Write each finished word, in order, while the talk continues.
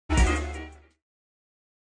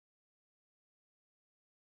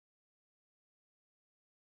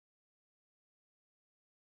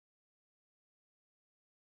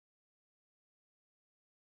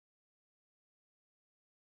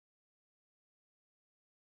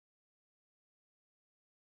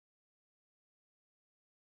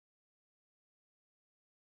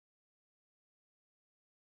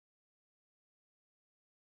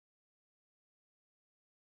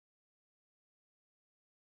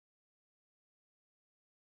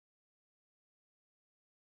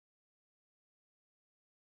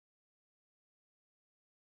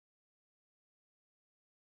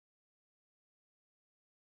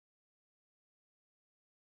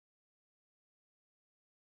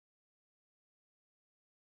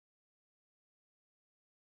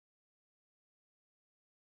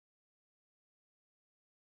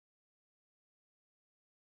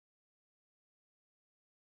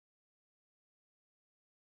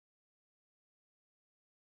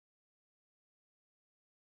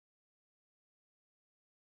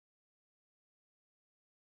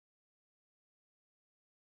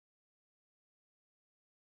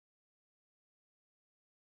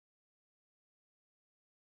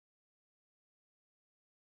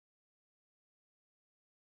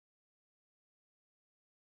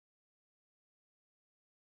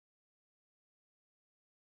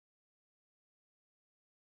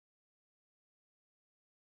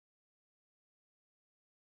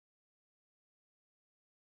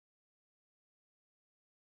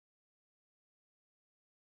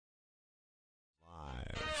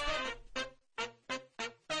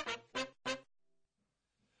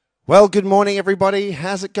Well, good morning, everybody.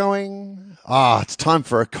 How's it going? It's time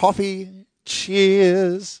for a coffee.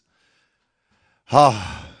 Cheers.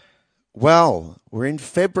 Well, we're in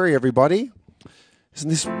February, everybody. Isn't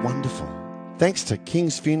this wonderful? Thanks to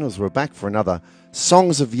King's Funerals, we're back for another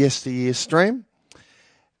Songs of Yesteryear stream.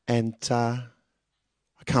 And I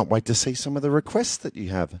can't wait to see some of the requests that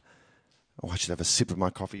you have. I should have a sip of my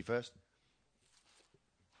coffee first.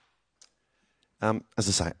 As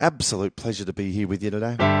I say, absolute pleasure to be here with you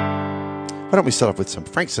today. Why don't we start off with some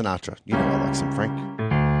Frank Sinatra? You know I like some Frank.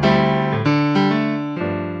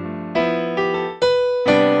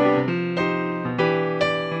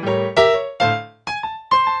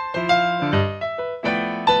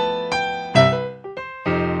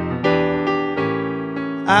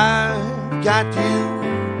 I've got you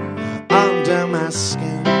under my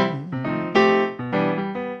skin.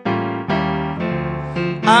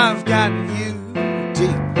 I've got you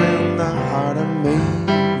deep in the heart of me.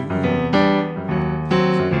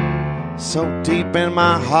 So deep in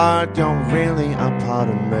my heart, you're really a part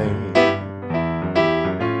of me.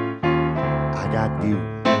 I got you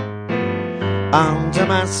under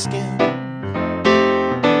my skin.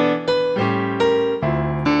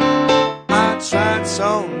 I tried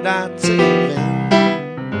so not to give in.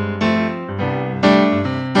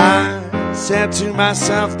 I said to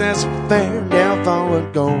myself, there's a fair never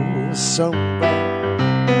would go so well.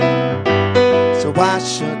 So why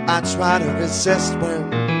should I try to resist when,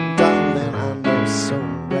 darling, I know so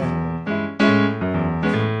well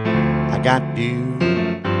I got you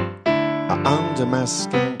under my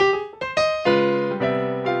skin.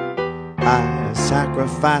 I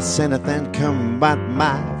sacrifice anything come but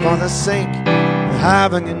mine for the sake of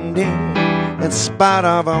having you near, in spite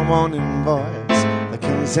of a warning voice that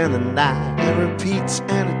comes in the night and repeats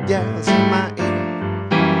and it yells in my ear.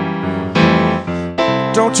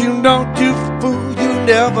 Don't you know, you fool, you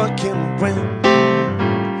never can win.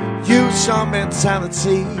 Use your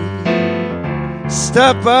mentality,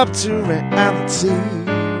 step up to reality.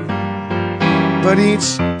 But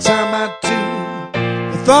each time I do,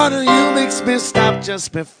 the thought of you makes me stop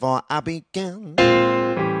just before I begin.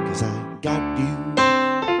 'Cause I got you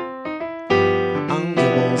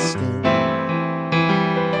under my skin.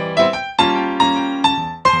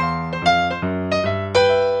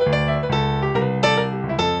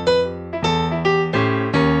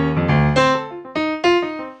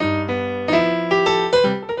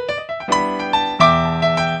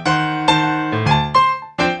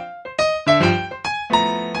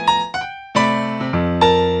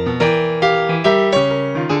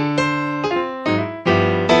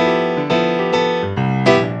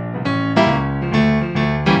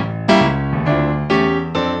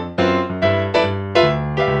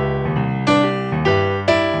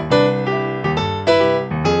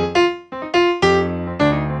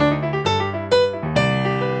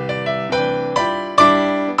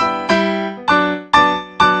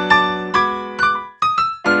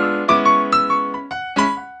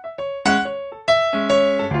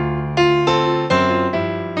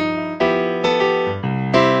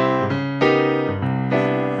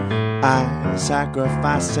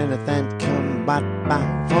 Sacrifice anything come but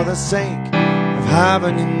mine for the sake of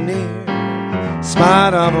having you near, in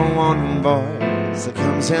spite of a warning voice that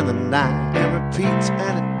comes in the night and repeats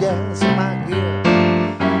and it yells in my ear.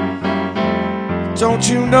 Don't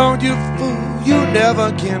you know, you fool, you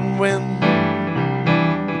never can win.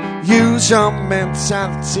 Use your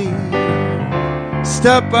mentality,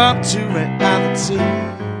 step up to reality.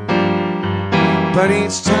 But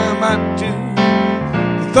each time I do,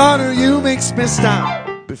 the thought of you makes me stop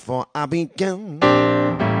before I begin.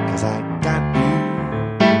 'Cause I got you.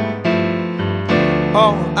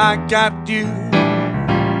 Oh, I got you.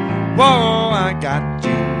 Whoa, I got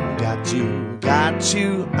you, got you, got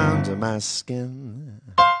you under my skin.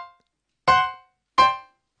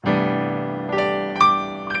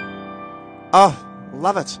 Oh,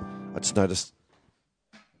 love it. I just noticed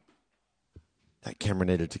that camera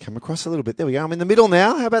needed to come across a little bit. There we go. I'm in the middle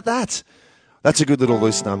now. How about that? That's a good little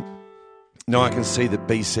loose numb. Now I can see that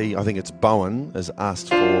BC, I think it's Bowen, has asked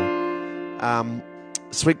for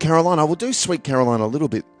Sweet Carolina. We'll do Sweet Carolina a little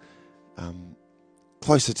bit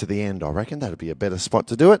closer to the end, I reckon. That'd be a better spot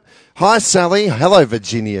to do it. Hi, Sally. Hello,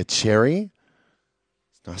 Virginia Cherry.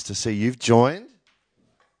 It's nice to see you've joined.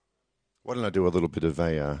 Why don't I do a little bit of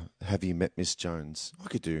a Have You Met Miss Jones? I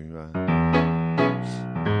could do...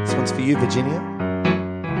 this one's for you, Virginia.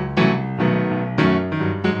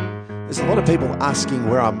 There's a lot of people asking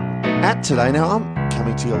where I'm at today. Now, I'm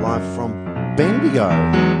coming to you live from Bendigo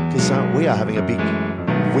because we are having a big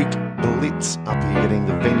week blitz up here, getting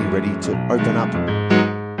the venue ready to open up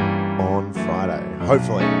on Friday,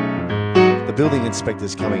 hopefully. the building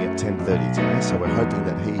inspector's coming at 10:30 today, so we're hoping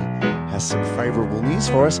that he has some favourable news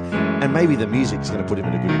for us, and maybe the music's going to put him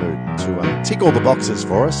in a good mood to tick all the boxes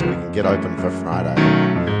for us so we can get open for Friday.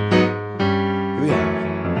 Here we are.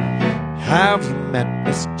 Have you met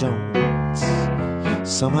Miss Jones?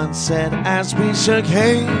 Someone said as we shook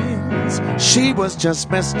hands, she was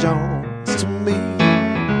just Miss Jones to me.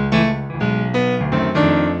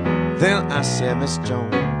 Then I said, Miss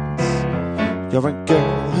Jones, you're a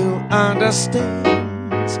girl who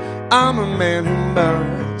understands. I'm a man who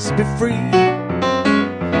must be free.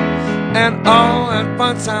 And all at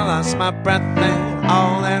once I lost my breath, and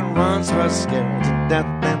all at once was scared to death,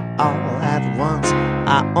 and all at once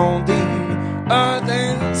I owned the earth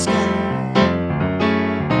and sky.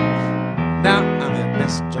 Now I'm at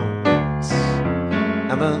Miss Jones,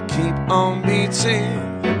 I'm gonna keep on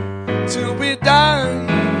beating till we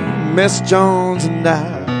die, Miss Jones and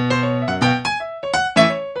I.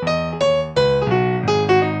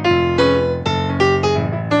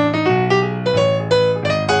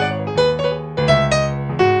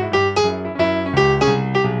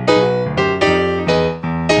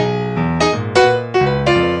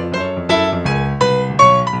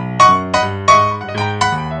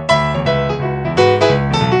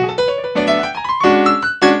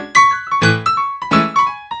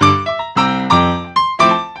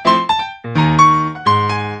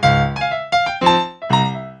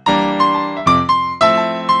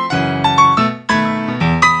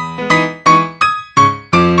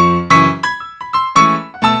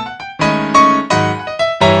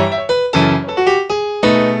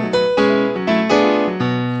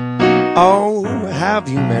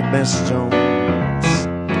 Miss Jones,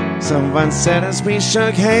 someone said as we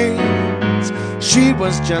shook hands, she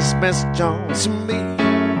was just Miss Jones to me.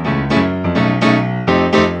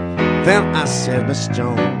 Then I said, Miss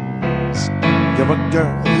Jones, you're a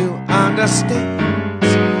girl who understands.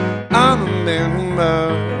 I'm a man who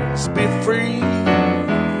must be free.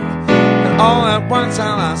 And all at once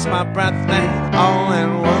I lost my breath, and all at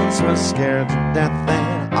once was scared to death,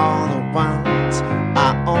 and all at once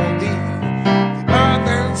I owned the earth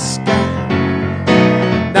and sky.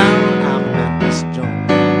 Now I'm at Miss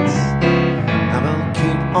Jones, I'm gonna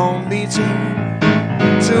keep on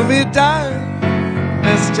beating till we die,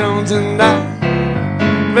 Miss Jones and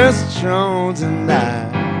I, Miss Jones and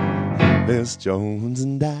I, Miss Jones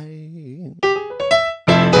and I.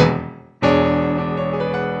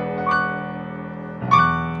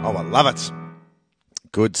 Oh, I love it.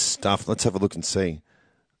 Good stuff. Let's have a look and see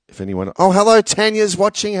if anyone... Oh, hello, Tanya's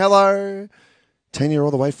watching. Hello. Tanya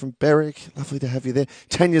all the way from Berwick. Lovely to have you there.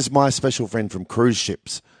 Tanya's my special friend from cruise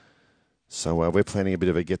ships. So we're planning a bit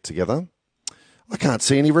of a get-together. I can't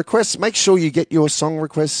see any requests. Make sure you get your song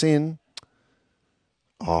requests in.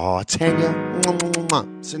 Oh, Tanya.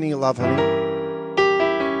 Sending you love, honey.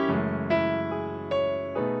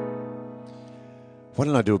 Why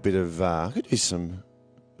don't I do a bit of... I could do some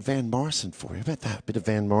Van Morrison for you. How about that? A bit of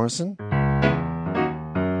Van Morrison.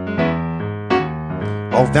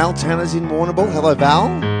 Oh, Val Tanner's in Warrnambool. Hello, Val.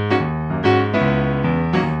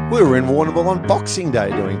 We were in Warrnambool on Boxing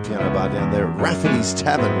Day doing piano bar down there at Rafferty's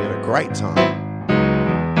Tavern. We had a great time.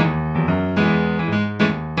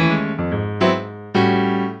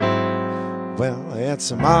 Well,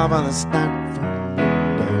 it's a marvelous night for a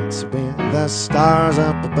dance with the stars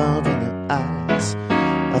up above in the eyes.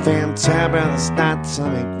 A fantabulous night to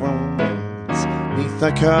make romance neath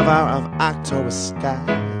the cover of October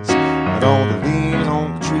skies. And all the leaves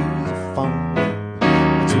on the trees are falling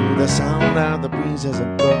to the sound of the breeze as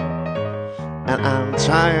it blows. And I'm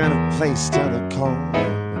trying to place to the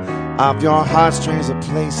calling of your heartstrings, a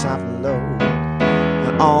place I've loved.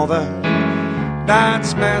 And all the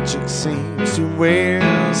night's magic seems to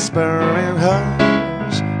whisper and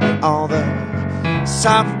hush, and all the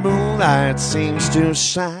soft moonlight seems to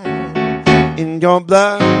shine in your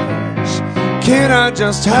blush. Can I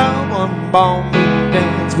just have one balmy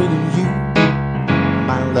dance with you,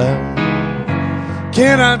 my love?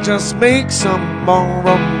 Can I just make some more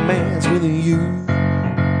romance with you?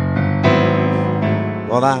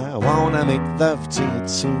 Well, I wanna make love to you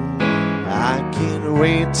too. I can't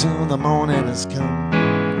wait till the morning has come.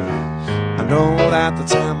 I know that the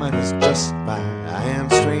time is just right,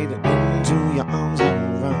 and straight into your arms I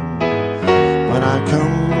will run. When I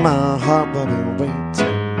come, my heart will be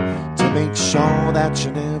waiting to make sure that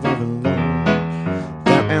you're never alone.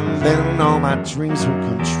 There and then all my dreams will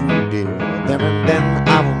come true, dear. There and then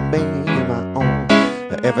I will make you my own.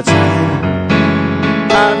 Every time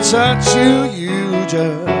I touch you, you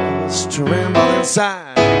just tremble inside.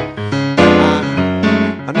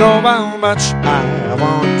 I know how much I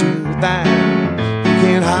want you that you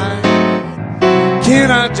can't hide.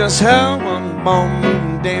 Can I just have one more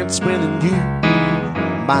moon dance with you,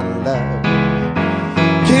 my love?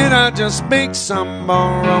 Can I just make some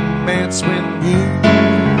more romance with you?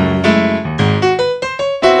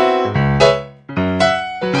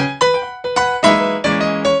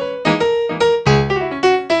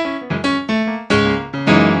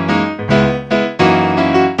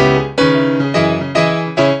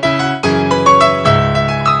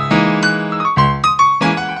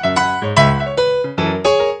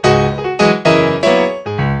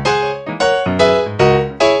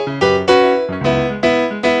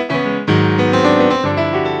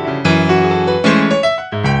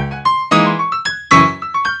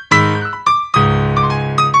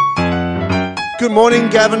 Good morning,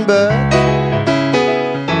 Gavin Bird.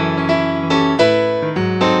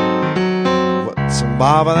 What's a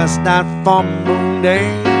marvelous night for moon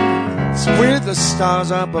dance with the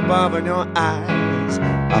stars up above in your eyes.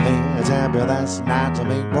 I think it's a fabulous night to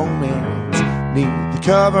make romance neath the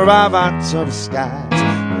cover of October skies.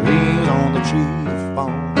 Leaves on the tree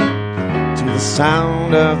fall to the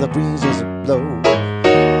sound of the breezes that blow,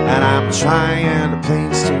 and I'm trying to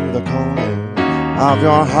place to the corner of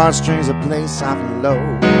your heartstrings a place I low,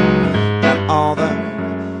 and all the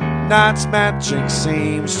night's magic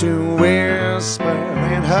seems to whisper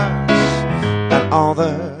and hush, and all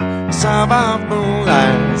the summer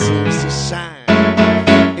moonlight seems to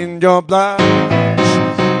shine in your blush.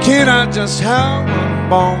 Can I just have one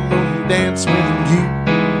more moon dance with you,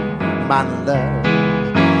 my love?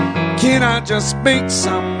 Can I just make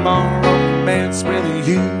some more romance with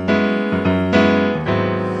you?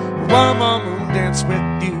 One more moon dance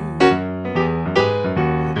with you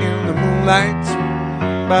in the moonlight,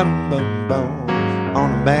 boom, boom, boom, on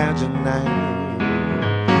a magic night,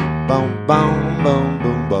 boom, boom, boom,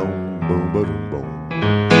 boom, boom, boom, boom, boom.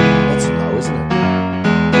 That's low, isn't it?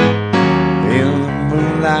 In the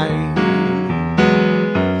moonlight,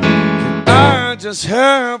 can I just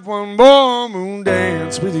have one more moon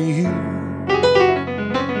dance with you,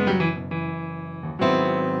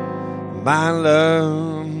 my love?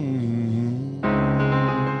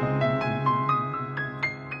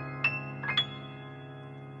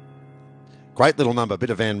 Great little number, bit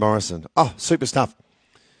of Van Morrison. Oh, super stuff.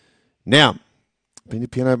 Now, been to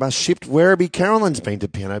Piano Bar Shipped. Werribee Carolyn's been to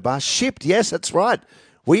Piano Bar Shipped. Yes, that's right.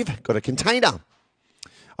 We've got a container.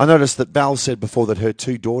 I noticed that Val said before that her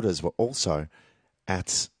two daughters were also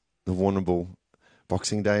at the Warrnambool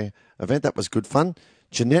Boxing Day event. That was good fun.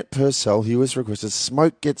 Jeanette Purcell, who has requested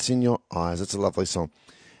Smoke Gets in Your Eyes. That's a lovely song.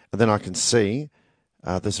 And then I can see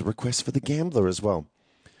there's a request for The Gambler as well.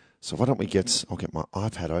 So why don't we I'll get my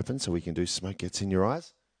iPad open so we can do Smoke Gets in Your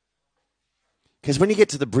Eyes. Because when you get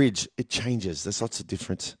to the bridge, it changes. There's lots of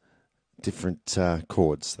different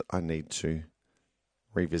chords that I need to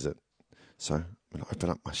revisit. So I'm going to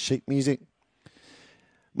open up my sheet music.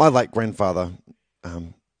 My late grandfather,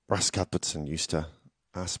 Russ Cuthbertson, used to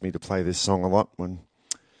ask me to play this song a lot when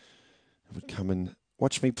he would come and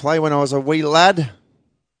watch me play when I was a wee lad.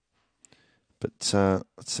 But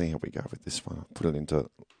let's see how we go with this one. I'll put it into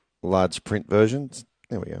large print versions.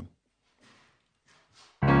 There we go.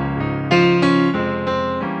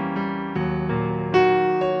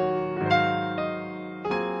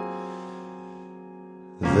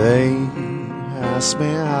 They asked me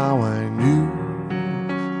how I knew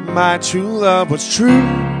my true love was true.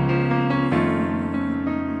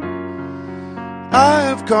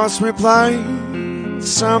 I of course replied,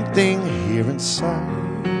 something here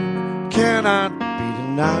inside cannot be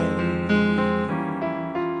denied.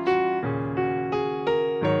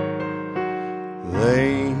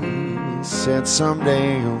 They said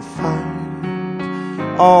someday you'll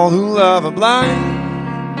find all who love are blind.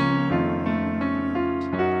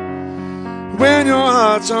 When your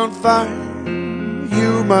heart's on fire,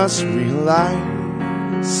 you must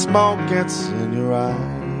realize smoke gets in your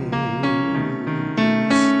eyes.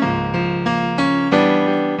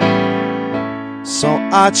 So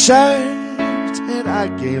I checked and I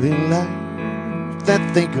gaily laughed,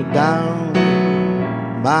 then think her down,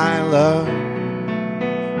 my love.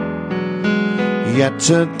 Yet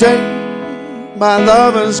today my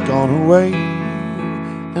lover's gone away,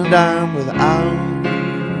 and I'm without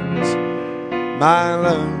my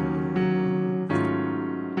love.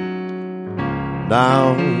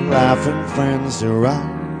 Now laughing friends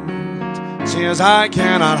deride tears I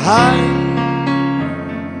cannot hide.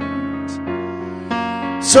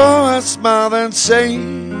 So I smile and say,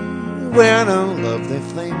 when a lovely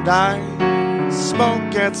flame dies,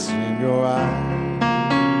 smoke gets in your eyes.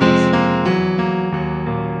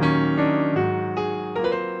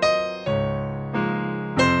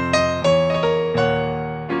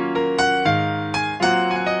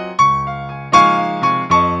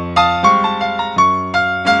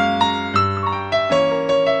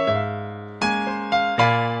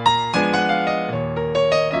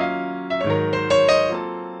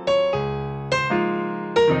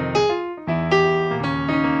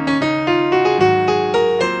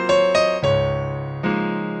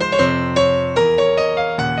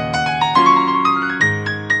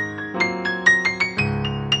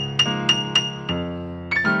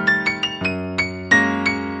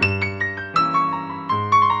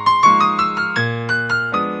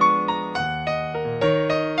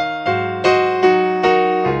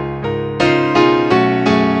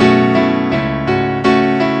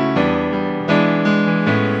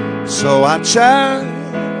 So I tried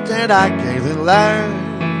and I gave it life.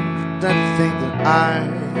 Didn't think that I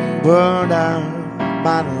burned out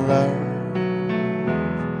my love.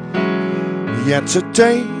 Yet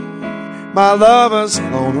today my love has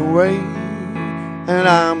flown away, and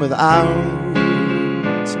I'm without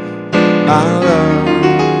my love.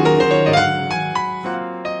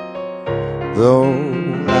 Though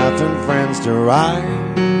laughing friends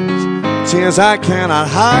derive, tears I cannot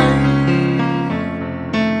hide,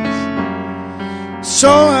 so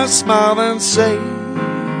I smile and say,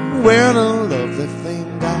 when a lovely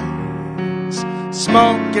thing dies,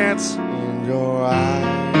 smoke gets in your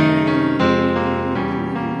eyes.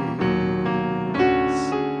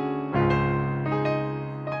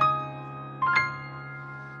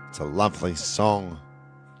 It's a lovely song.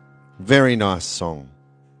 Very nice song.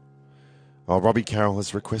 Oh, Robbie Carroll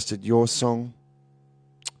has requested your song.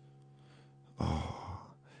 Oh.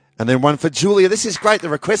 And then one for Julia. This is great. The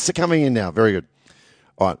requests are coming in now. Very good.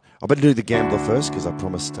 All right. I better do the Gambler first because I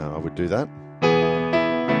promised I would do that.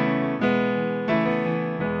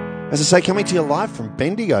 As I say, coming to you live from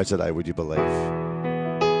Bendigo today, would you believe?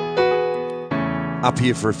 Up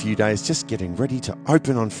here for a few days, just getting ready to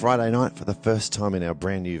open on Friday night for the first time in our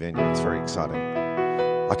brand new venue. It's very exciting.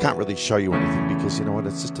 I can't really show you anything because, you know what,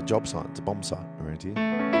 it's just a job site. It's a bomb site around here.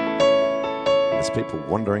 There's people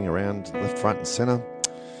wandering around left, front and centre.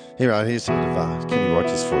 Here's a bit of Kenny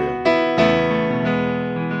Rogers for you.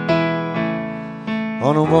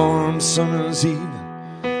 On a warm summer's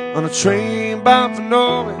evening, on a train bound for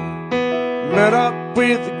Norway, met up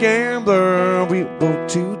with a gambler. We were both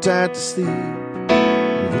too tired to sleep.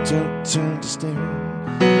 We turned to stare.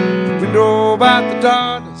 The window about the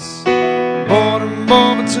darkness, boredom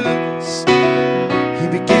overtook us. He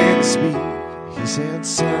began to speak. He said,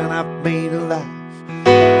 son, I've made a life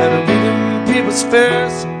and I'm reading people's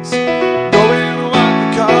faces, knowing what the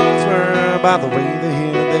cards were by the way they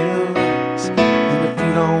held their eyes. And if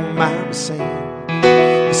you don't mind me saying,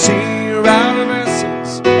 you see you're out of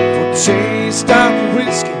essence for taste of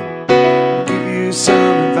whiskey, I'll give you some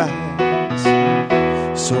advice.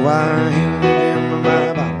 So I handed him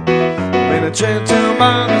my bottle, when I turned down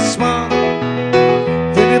by the swamp,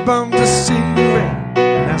 then he bumped a cigarette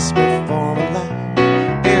and asked me for a light,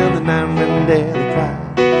 and the night went dead and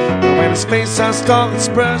cried. And when his face I stole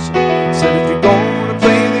expression, said if you're gonna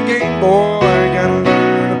play the game, boy, you gotta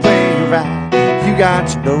learn to play it right. You got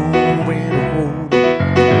to know when to hold it,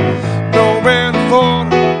 know when to fold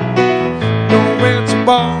it, know when to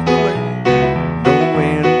walk away, know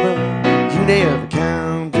when to run. You never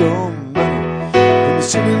count your money when you're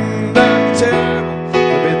sitting at the table.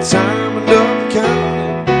 There'll be time enough to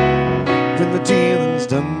count it when the dealing's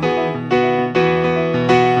done.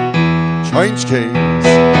 Change case.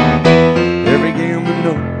 Every gambler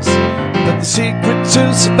knows that the secret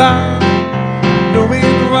to survive,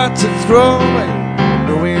 knowing what to throw away,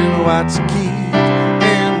 knowing what to keep,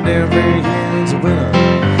 and every hand's a winner.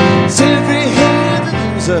 So every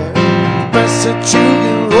hand's a loser. The best that you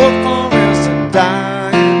can hope for is to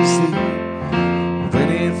die in sleep. When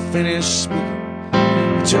he finished speaking,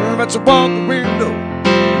 he turned back to walk the window,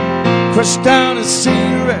 crushed down his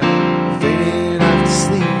cigarette, faded out to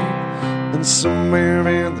sleep. And somewhere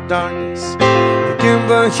in the darkness, the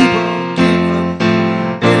gambler he won't give up.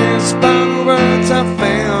 In his final words I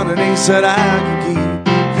found, and he said I can keep.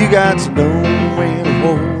 You got to know when to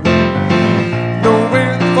hold it, know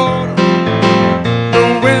when to fold it,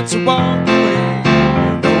 know when to walk away,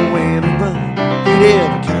 know when to run. You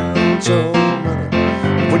never count your money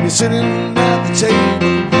when you're sitting at the table.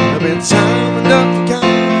 There'll be time enough to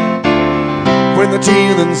count when the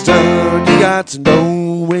dealing's done. You got to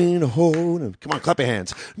know when to hold them. Come on, clap your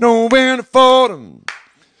hands. Know when to fold them,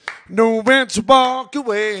 know when to walk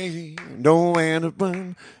away, know when to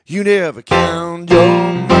run. You never count your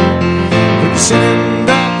money when you're sitting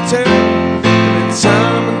at the table. It's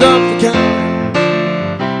time enough to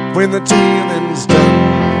count when the dealing's done.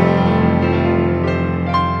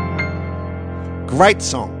 Great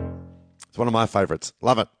song. It's one of my favourites.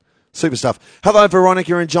 Love it. Super stuff. Hello,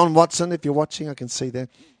 Veronica and John Watson. If you're watching, I can see there.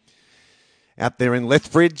 Out there in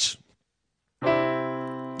Lethbridge.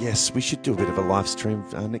 Yes, we should do a bit of a live stream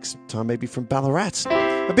next time, maybe from Ballarat.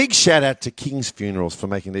 A big shout out to King's Funerals for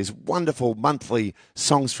making these wonderful monthly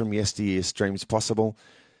Songs from Yesteryear streams possible.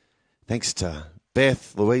 Thanks to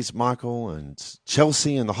Beth, Louise, Michael and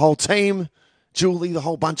Chelsea and the whole team. Julie, the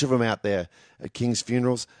whole bunch of them out there at King's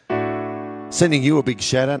Funerals. Sending you a big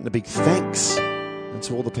shout out and a big thanks. And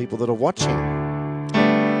to all the people that are watching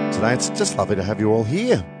today. It's just lovely to have you all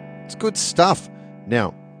here. It's good stuff.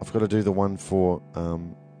 Now, I've got to do the one for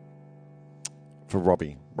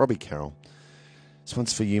Robbie Carroll. This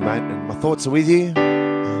one's for you, mate, and my thoughts are with you,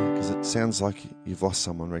 because it sounds like you've lost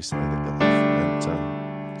someone recently that you love,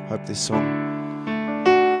 and hope this song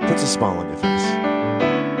puts a smile on your face.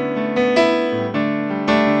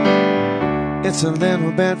 It's a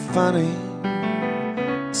little bit funny,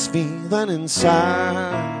 this feeling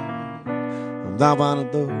inside. I'm not one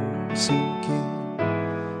of those who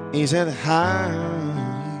can ease it high.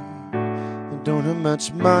 I don't have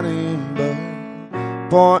much money, but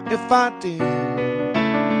boy, if I did,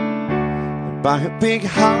 I'd buy a big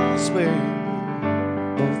house where we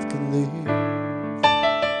both can live.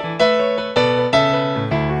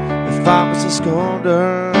 If I was a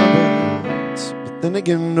sculptor, but then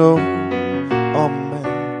again, no. Oh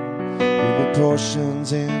man, with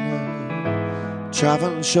proportions in a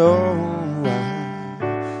traveling show.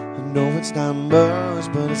 I know it's not much,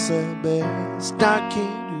 but it's the best I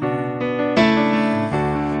can do.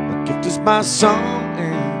 My gift is my song,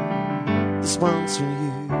 and this one's for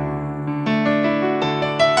you.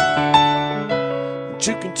 And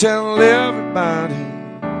you can tell everybody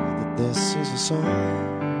that this is a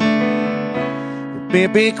song. It may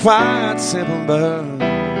be quite simple, but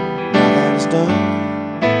done.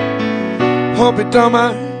 Hope you don't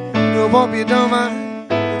mind, no, hope you don't mind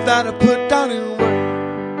that I put down in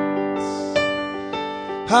words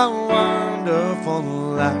how wonderful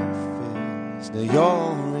life is. Now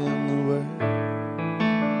you're in the world.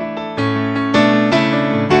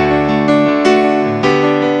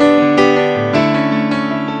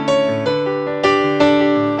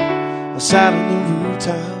 I sat on the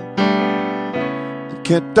rooftop and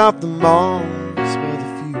kicked off the moss.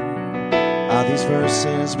 These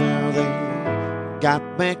verses, well, they got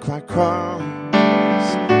me quite cross.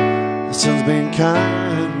 The sun's been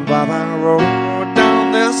kind while I wrote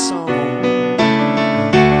down this song.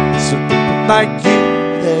 So people like you,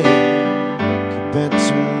 they can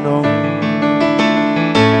better know.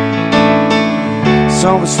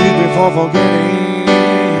 So we sleep before forgetting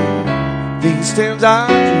these things I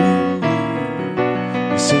do.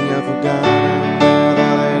 You see, I've forgotten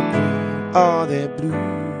whether they're green or they're blue.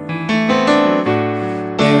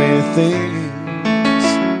 Things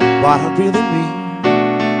what I really mean.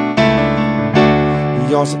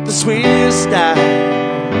 Yours are the sweetest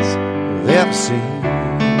eyes I've ever seen.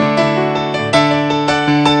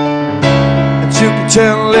 And you can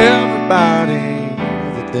tell everybody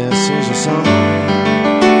that this is your song.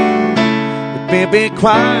 It may be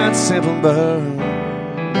quite simple, but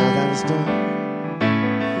now that it's done,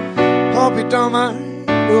 hope you don't mind,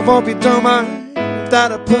 oh, hope you don't mind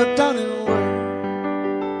that I put down in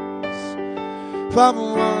what a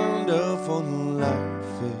wonderful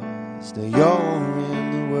life is. Now you're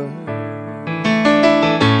in the world.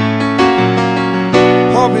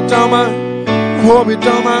 Hope you don't mind, hope you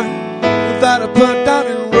don't mind that I put down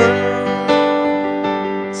in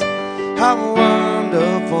words how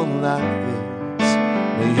wonderful life is.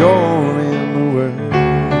 Now you're in the world.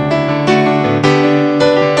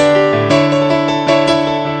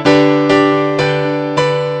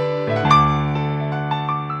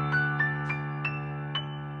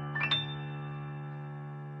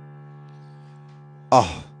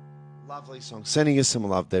 Oh, lovely song. Sending you some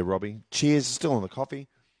love there, Robbie. Cheers. Still on the coffee.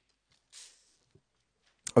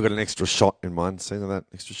 I've got an extra shot in mine. See that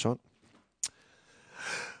extra shot?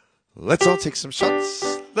 Let's all take some shots.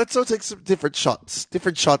 Let's all take some different shots.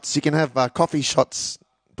 Different shots. You can have coffee shots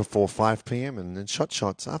before 5 p.m. and then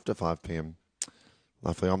shots after 5 p.m.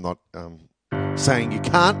 Lovely. I'm not saying you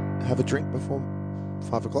can't have a drink before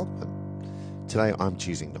 5 o'clock, but today I'm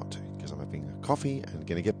choosing not to because I'm having a coffee and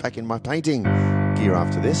going to get back in my painting gear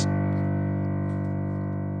after this.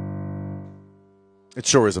 It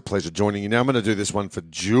sure is a pleasure joining you. Now I'm going to do this one for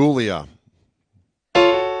Julia.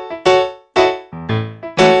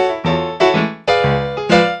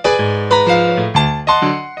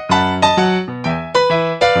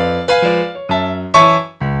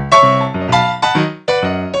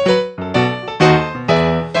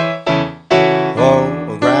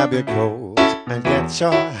 Oh, grab your coat and get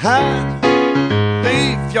your hat.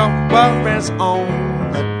 Leave your worries on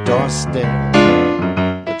the doorstep.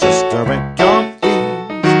 Just direct your views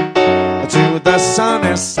to the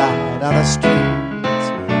sunny side of the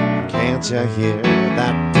street. Can't you hear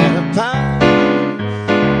that dinner pie?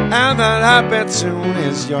 And that happy tune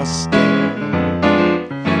is your stare.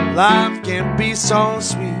 Life can be so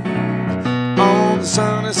sweet on the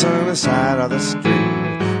sunny side of the street.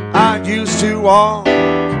 I used to walk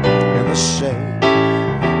in the shade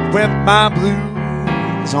with my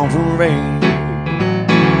blues on parade.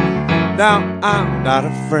 Now I'm not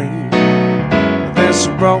afraid. This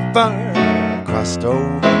rover crossed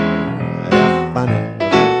over if I never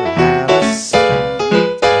had a seat.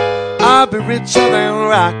 be richer than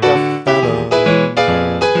Rockefeller.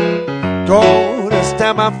 Gold to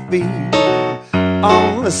stamp my feet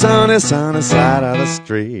on the sunny, sunny side of the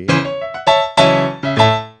street.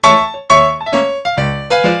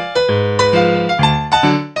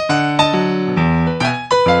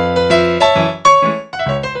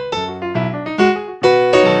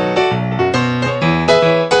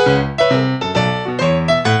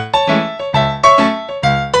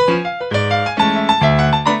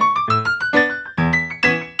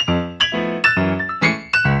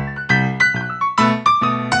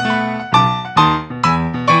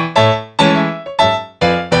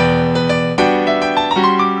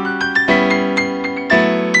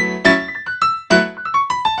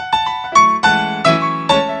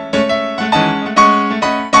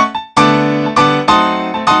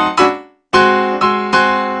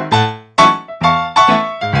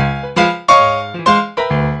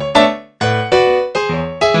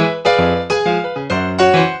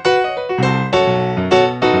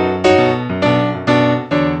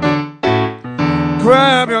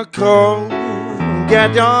 Grab your coat,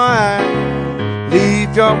 get your hat,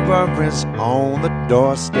 leave your worries on the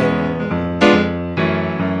doorstep.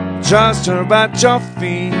 Just turn out your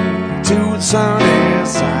feet to the sunny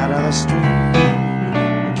side of the street.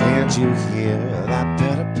 Can't you hear that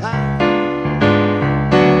pitter-patter?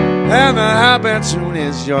 And the happy tune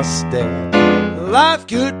is your step. Life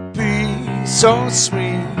could be so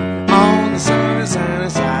sweet on the sunny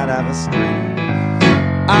side of the street.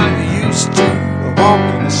 I used to walk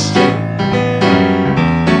in the street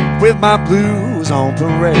with my blues on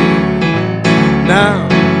parade. Now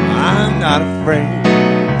I'm not afraid.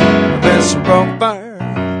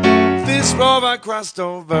 This rover crossed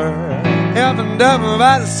over. Heaven never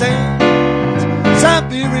by the sands. I'd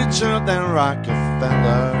be richer than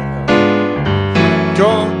Rockefeller.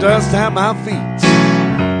 Gold dust at my feet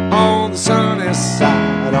on the sunny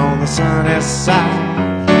side, on the sunny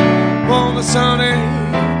side, on the sunny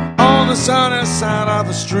side of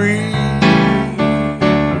the street.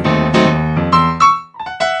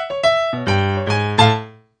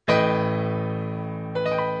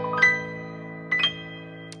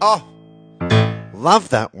 Oh, love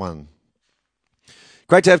that one.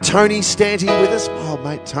 Great to have Tony Stanty with us. Oh,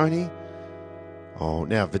 mate, Tony. Oh,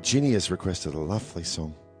 now Virginia's requested a lovely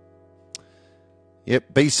song.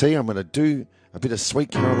 Yep, BC, I'm going to do a bit of Sweet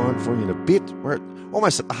Caroline for you in a bit. We're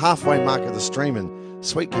almost at the halfway mark of the stream, and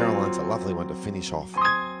Sweet Caroline's a lovely one to finish off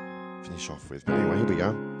with. But anyway, here we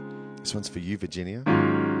go. This one's for you, Virginia,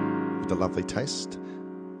 with the lovely taste.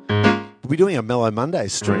 We'll be doing a Mellow Monday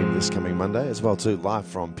stream this coming Monday as well too, live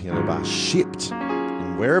from Piano Bar Shipped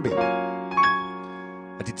in Werribee.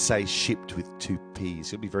 I did say shipped with 2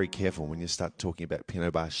 P's. You'll be very careful when you start talking about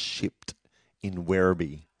Piano Bar Shipped in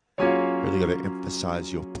Werribee. Really got to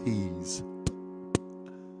emphasise your P's.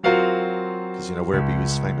 Because, you know, Werribee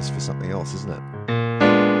was famous for something else, isn't it?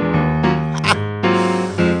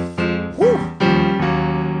 Woo!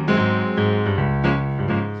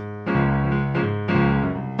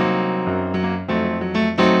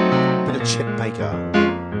 Bit of Chet Baker.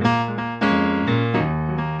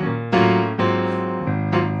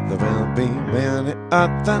 There will be many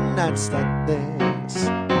other nights like this,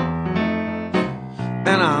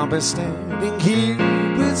 and I'll be standing here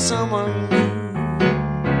with someone new.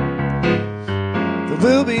 There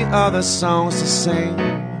will be other songs to sing,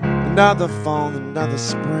 another fall, another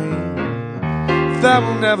spring. There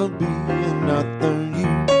will never be another you.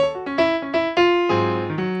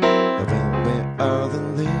 There will be other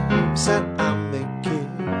lips that I may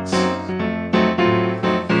kiss,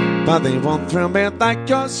 but they won't thrill me like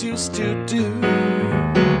yours used to do.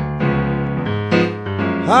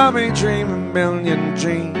 I may dream a million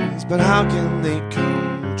dreams, but how can they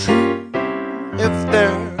come true if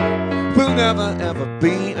there will never ever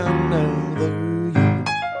be another you?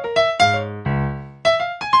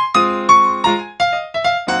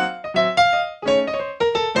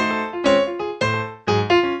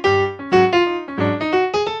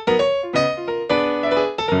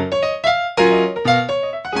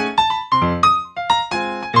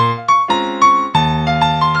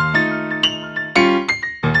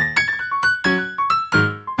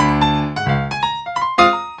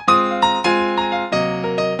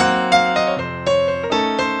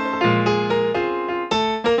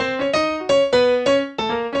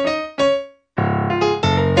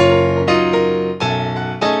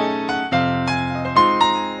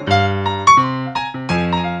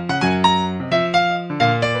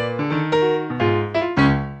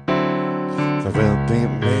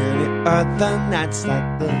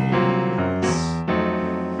 Like this,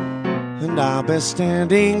 and I'll be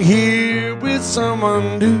standing here with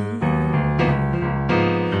someone new.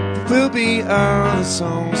 will be other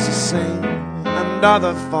songs to sing,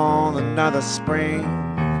 another fall, another spring.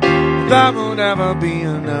 There will never be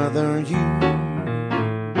another you.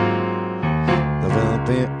 There will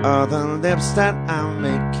be other lips that I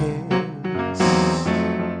may kiss,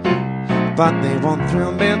 but they won't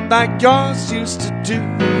thrill me like yours used to do.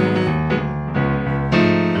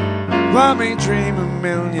 I may dream a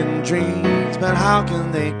million dreams, but how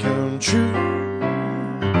can they come true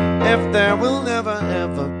if there will never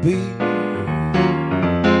ever be?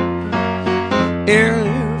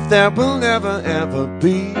 If there will never ever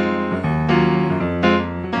be.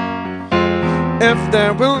 If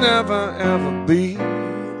there will never ever be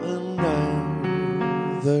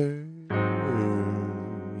another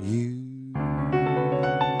you.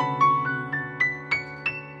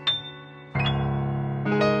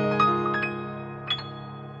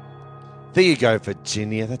 There you go,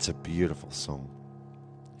 Virginia. That's a beautiful song.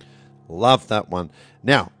 Love that one.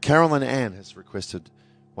 Now, Carolyn Ann has requested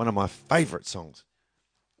one of my favourite songs.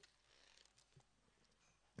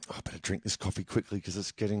 Oh, I better drink this coffee quickly because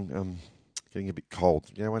it's getting a bit cold.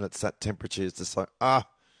 You know, when it's that temperature, it's just like,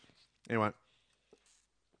 Anyway.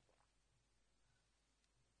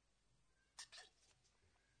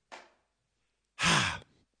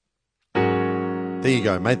 There you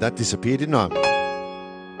go. Made that disappear, didn't I?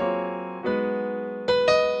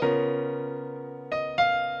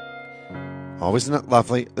 Oh, isn't it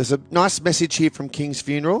lovely? There's a nice message here from King's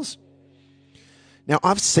Funerals. Now,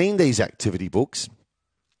 I've seen these activity books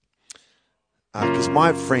because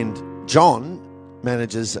my friend John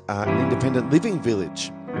manages an independent living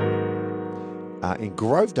village in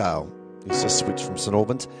Grovedale. He's just switched from St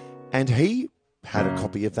Albans, and he had a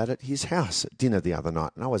copy of that at his house at dinner the other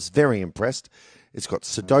night, and I was very impressed. It's got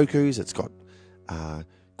Sudokus, it's got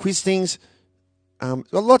quiz things,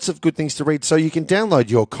 lots of good things to read, so you can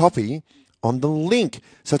download your copy on the link.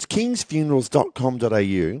 So it's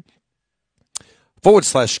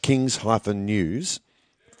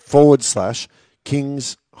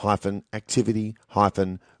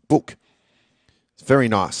It's very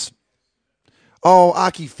nice. Oh,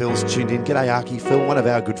 Archie Phil's tuned in. G'day, Archie Phil, one of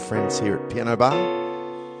our good friends here at Piano Bar.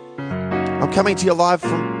 I'm coming to you live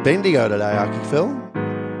from Bendigo today, Archie Phil.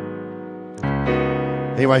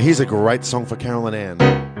 Anyway, here's a great song for Carolyn Ann.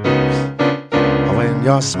 When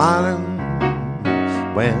you're smiling,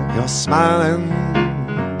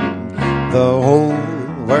 the whole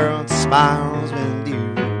world smiles with you.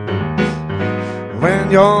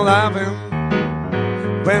 When you're laughing,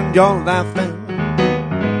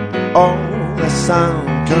 oh, the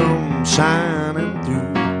sun comes shining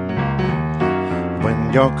through.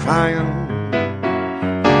 When you're crying,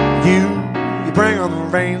 you bring on the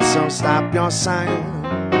rain, so stop your sighing.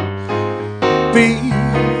 Be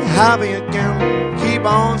happy again, keep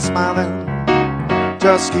on smiling,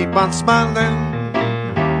 just keep on smiling.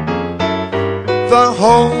 The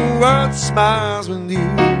whole world smiles with you.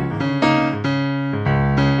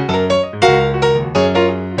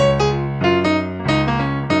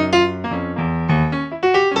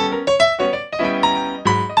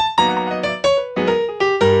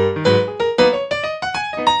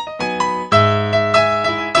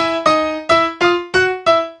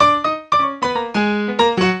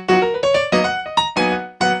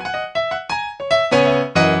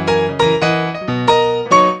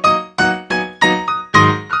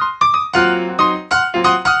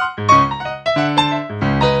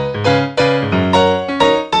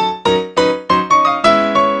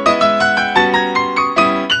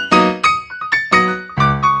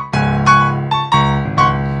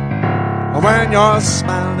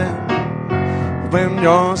 When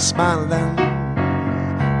you're smiling,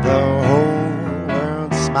 the whole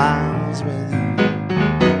world smiles with you.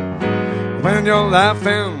 When you're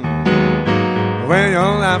laughing,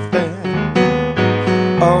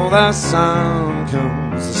 oh, the sun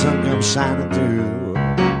comes shining through.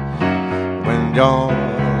 When you're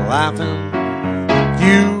laughing,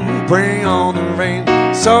 you bring on the rain,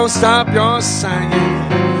 so stop your sighing,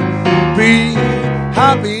 be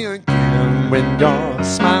happy again. When you're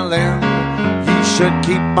smiling, you should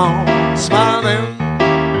keep on smiling.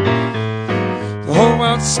 The whole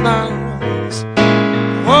world smiles,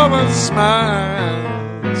 the whole world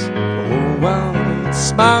smiles, the whole world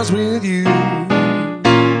smiles with you.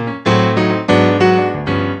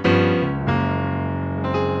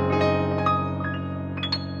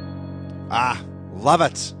 Love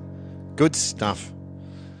it. Good stuff.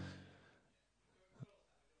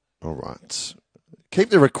 All right. Keep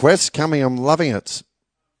the requests coming. I'm loving it.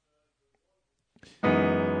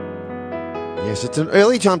 Yes, it's an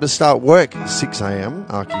early time to start work, 6 a.m,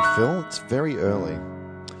 Archie Phil. It's very early.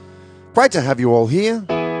 Great to have you all here.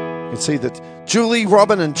 can see that Julie,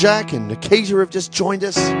 Robin and Jack and Nikita have just joined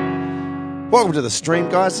us. Welcome to the stream,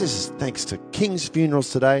 guys. This is thanks to King's Funerals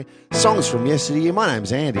today. Songs from yesterday. My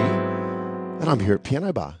name's Andy, and I'm here at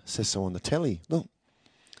Piano Bar. It says so on the telly. Look.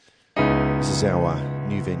 This is our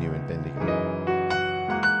new venue in Bendigo.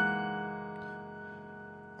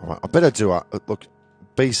 All right, I better do... look,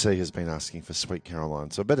 BC has been asking for Sweet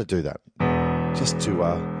Caroline, so I better do that. Just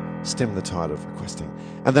to stem the tide of requesting.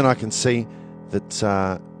 And then I can see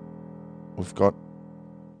that we've got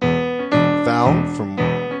Val from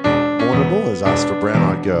Warrnambool has asked for Brown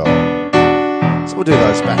Eyed Girl. So we'll do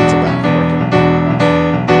those back to back, I reckon.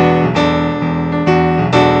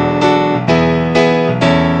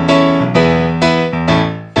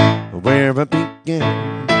 Where I begin,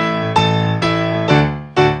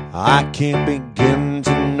 I can't begin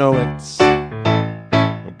to know it,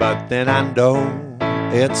 but then I know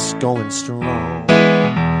it's going strong.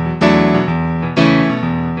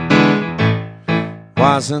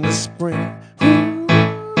 Was in the spring,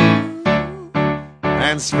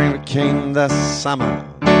 and spring became the summer.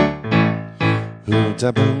 Who'd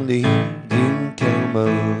have believed you came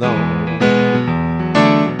along?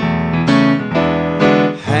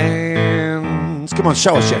 Hands, come on,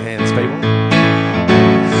 show us your hands, people.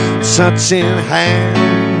 Touching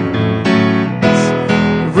hands,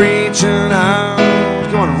 reaching out.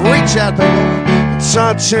 Come on, reach out, baby.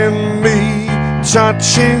 Touching me,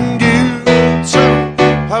 touching you. So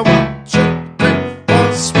I want you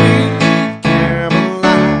for Sweet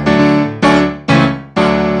Caroline.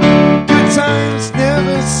 Good times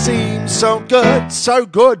never seem so good, so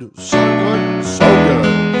good, so good, so good.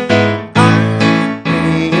 I'd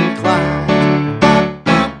be inclined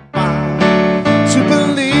to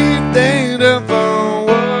believe they never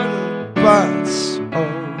would, but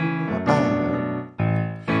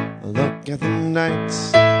look at the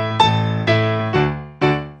nights,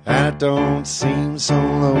 and it don't seem so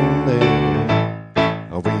lonely.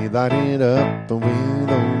 We light it up and we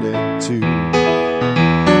load it too.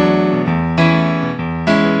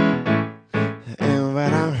 And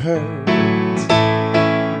when I hurt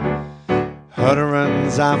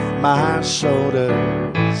runs off my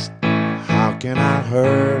shoulders, how can I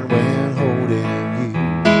hurt when holding you?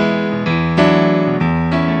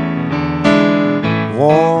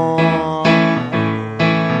 Warm,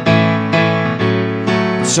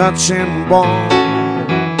 touching warm,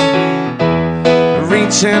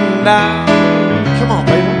 reaching out. Come on,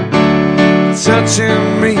 baby.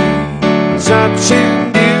 Touching me,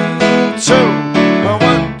 touching you too.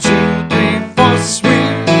 1, 2, 3, 4,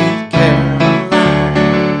 Sweet Caroline.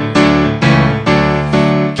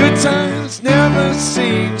 Good times never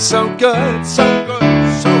seem so good, so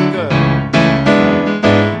good, so good.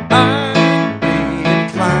 I'd be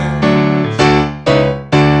inclined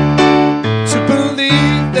to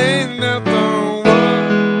believe they never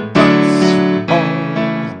were, but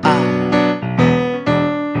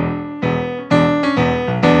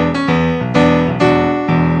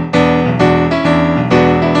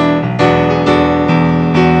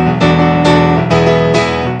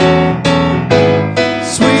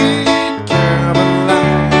Sweet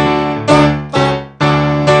Caroline.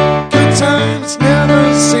 Good times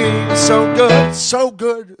never seem so good, so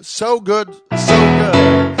good, so good, so good.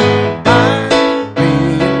 I'd be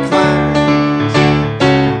inclined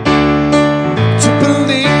to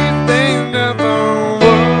believe they never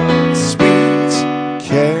were, Sweet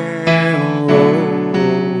Caroline.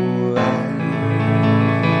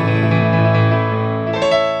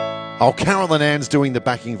 Oh, Carolyn Ann's doing the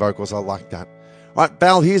backing vocals. I like that. All right,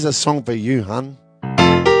 Belle, here's a song for you, hun.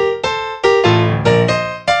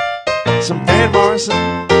 Some Van Morrison.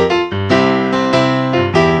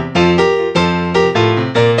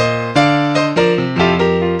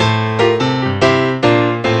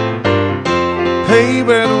 Hey,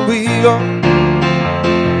 where do we go?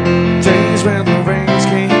 Days when the rains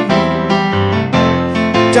came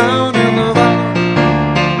down in the valley,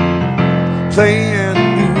 playing a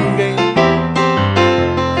new game.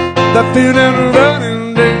 That feeling of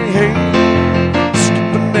running day, hey,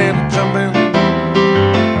 skipping and jumping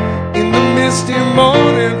in the misty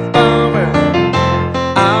morning fire.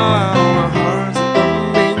 Our hearts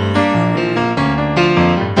are beating.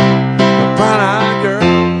 A brown-eyed girl,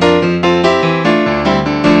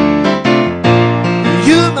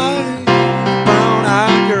 you my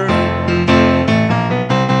brown-eyed girl.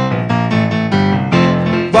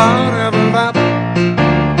 Whatever happened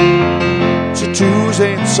to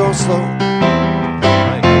Tuesday so slow?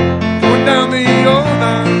 Going down the old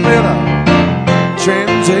line river,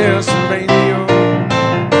 transistor radio,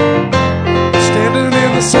 standing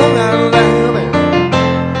in the sunlight laughing,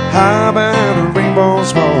 how about the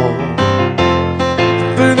rainbow's fall?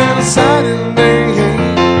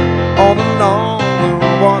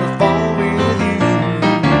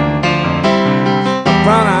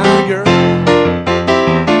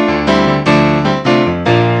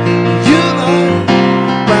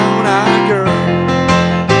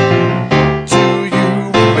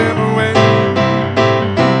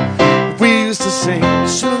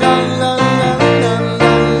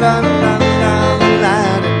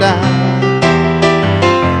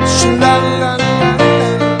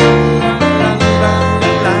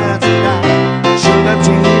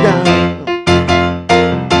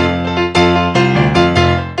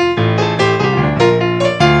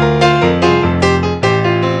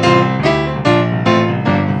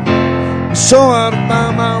 so out of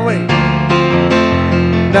my way.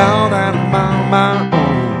 Now that I'm on my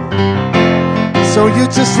own. So you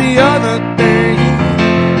just the other day,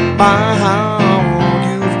 my how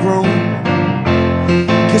you've grown.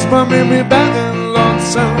 Kiss my memory back and Lord,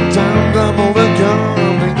 sometimes I'm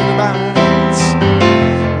overcome thinking about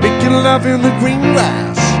making love in the green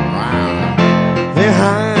grass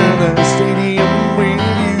behind the stadium with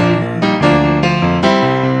you,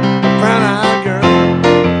 brown-eyed girl.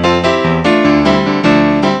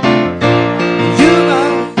 You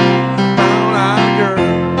love brown-eyed girl.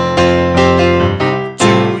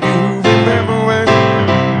 Do you remember when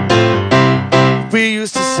we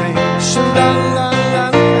used to sing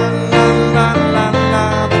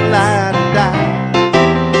sha-la-la-la-la-la-la-la-la-la-la-la-la-la,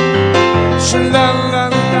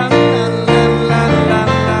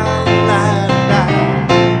 sha-la-la-la-la-la-la-la-la-la-la,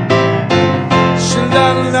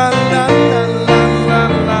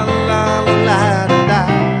 sha-la-la-la-la-la-la-la-la-la-la,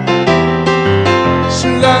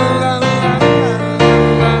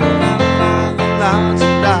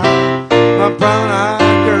 sha-la-la-la-la-la-la-la-la-la, my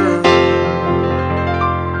brown-eyed girl.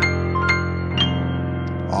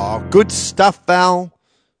 Oh, good stuff, Val.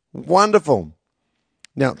 Wonderful.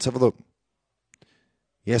 Now, let's have a look.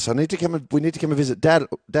 Yes, we need to come and visit. Dad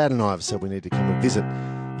and I have said we need to come and visit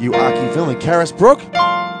you, Archie Film in Carisbrook.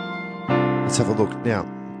 Let's have a look now.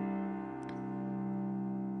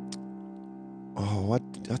 Oh,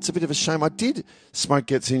 that's a bit of a shame. I did Smoke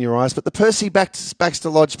Gets in Your Eyes, but the Percy Baxter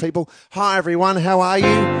Lodge people. Hi, everyone. How are you?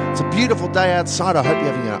 It's a beautiful day outside. I hope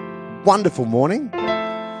you're having a wonderful morning.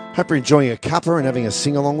 Hope you're enjoying a cuppa and having a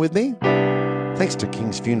sing-along with me. Thanks to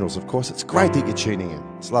King's Funerals, of course. It's great that you're tuning in.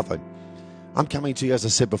 It's lovely. I'm coming to you, as I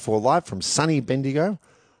said before, live from sunny Bendigo.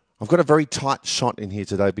 I've got a very tight shot in here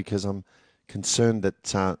today because I'm concerned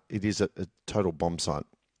that it is a total bomb site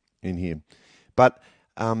in here. But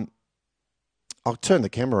I'll turn the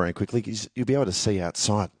camera around quickly because you'll be able to see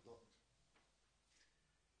outside.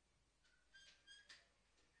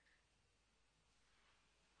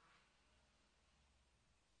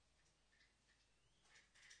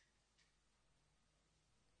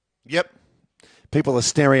 Yep. People are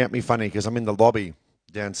staring at me funny because I'm in the lobby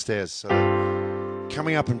downstairs. So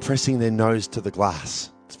coming up and pressing their nose to the glass.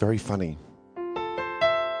 It's very funny.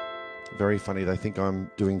 Very funny. They think I'm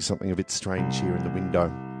doing something a bit strange here in the window.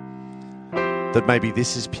 That maybe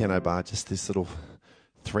this is Piano Bar, just this little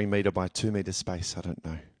 3 metre by 2 metre space. I don't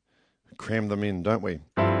know. Cram them in, don't we?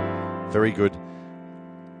 Very good.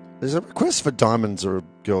 There's a request for diamonds or a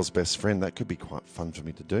girl's best friend. That could be quite fun for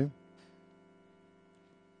me to do.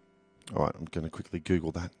 All right, I'm going to quickly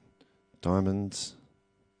Google that. Diamonds.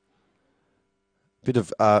 Bit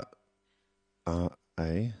of a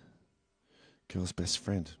girl's best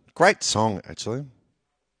friend. Great song, actually.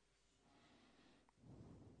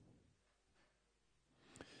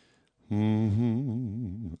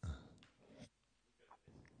 Mm-hmm.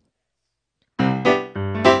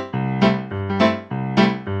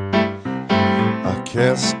 A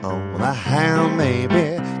kiss on the hand may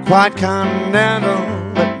be quite continental,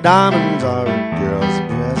 but diamonds are a girl's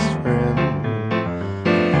best friend.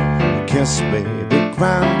 A kiss may be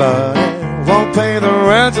grand, but it won't pay the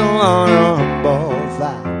rental on your humble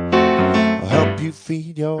flat. I'll help you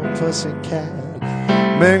feed your pussycat.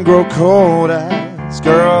 Men grow cold as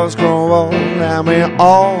girls grow old, and we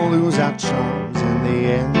all lose our charms in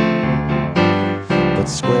the end. But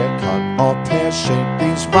square cut or pear shaped,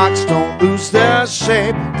 these rocks don't lose their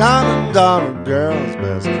shape. Diamonds are a girl's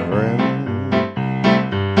best friend.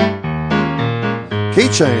 Key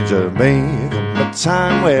changer may come a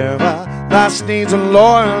time where a lass needs a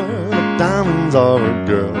lawyer, but diamonds are a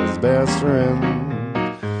girl's best friend.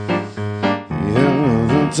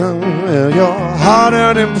 Your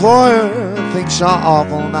hard-earned employer thinks you're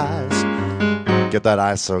awful nice. Get that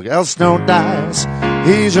ISO, else no dice.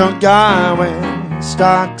 He's your guy when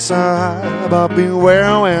stocks are high, but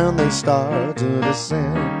beware when they start to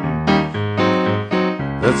descend.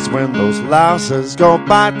 That's when those louses go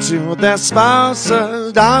back to their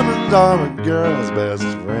spouses. Diamonds are a girl's best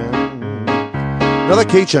friend. Another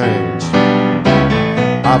key change.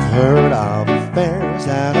 I've heard of affairs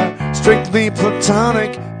that are strictly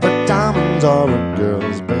platonic, but diamonds are a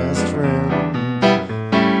girl's best friend.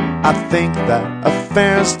 I think that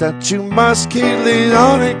affairs that you must keep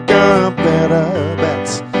Leonic are better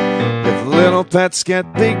bets. If little pets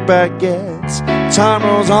get big baguettes, time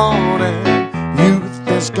rolls on and youth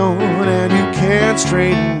is gone, and you can't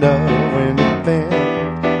straighten up when you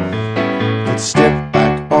bend. But stiff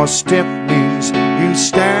back or stiff knees, you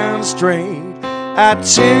stand straight at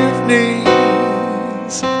Tiffany's.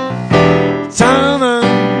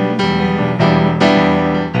 Diamonds,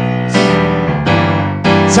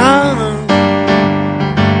 diamonds,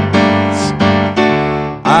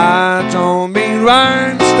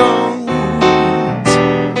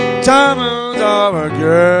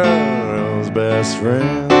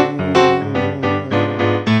 friend.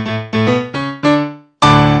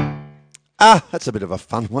 That's a bit of a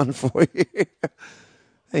fun one for you.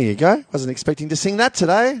 There you go. Wasn't expecting to sing that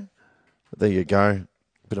today. But there you go.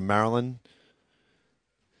 A bit of Marilyn.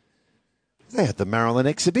 They had the Marilyn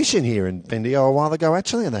exhibition here in Bendigo a while ago,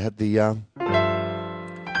 actually, and they had the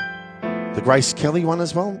Grace Kelly one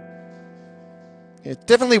as well. Yeah,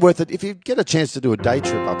 definitely worth it. If you get a chance to do a day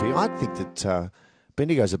trip up here, I think that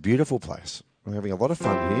Bendigo's a beautiful place. We're having a lot of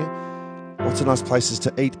fun here. Lots of nice places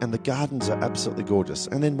to eat, and the gardens are absolutely gorgeous.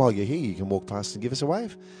 And then while you're here, you can walk past and give us a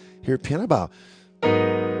wave here at Piano Bar.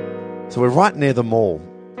 So we're right near the mall.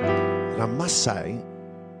 And I must say,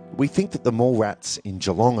 we think that the mall rats in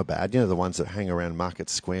Geelong are bad. You know, the ones that hang around Market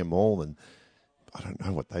Square Mall, and I don't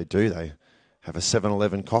know what they do. They have a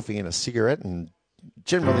 7-Eleven coffee and a cigarette and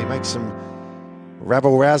generally make some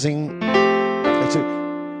rabble-rousing.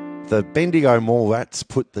 The Bendigo mall rats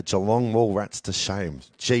put the Geelong mall rats to shame.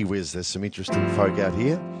 Gee whiz, there's some interesting folk out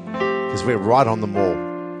here because we're right on the mall.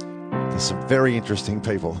 There's some very interesting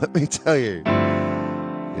people, let me tell you.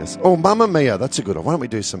 Yes. Oh, Mamma Mia, that's a good one. Why don't we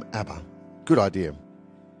do some ABBA? Good idea.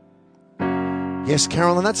 Yes,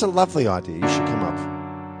 Carolyn, that's a lovely idea. You should come up.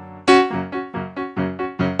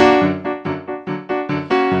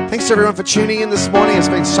 Thanks everyone for tuning in this morning. It's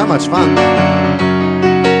been so much fun.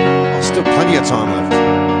 Oh, still plenty of time left.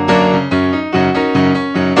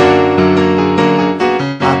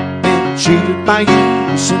 I've been cheated by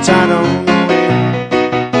you since I don't know it.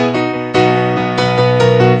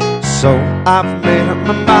 So I've made up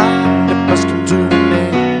my mind it must come to an end.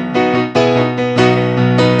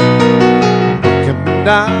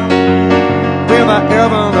 Down, will I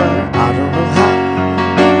ever learn? I don't know how,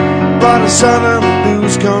 but I suddenly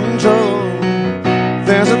lose control.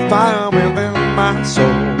 There's a fire within my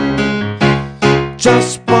soul.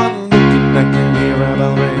 Just one look and I can hear a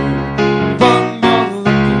bell ring. One more look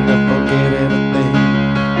and I forget everything.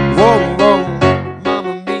 Whoa, whoa,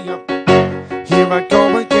 Mamma Mia, here I go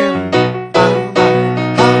again.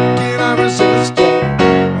 How can I resist you?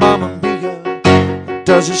 Mamma Mia,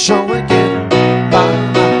 does it show again?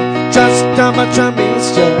 Just how much I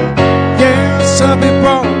miss you. Yes, I've been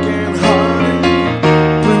broken hearted,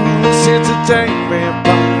 blue since the day we're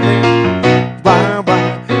parted. Why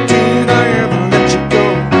did I ever let you go,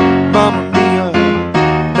 Mamma Mia?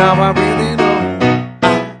 Now I really know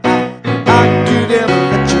I could ever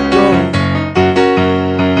let you go.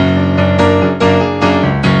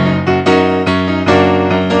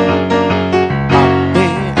 I've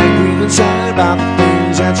been angry inside about the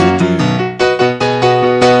things that you do.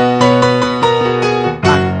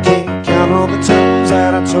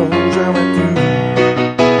 That I told you I do.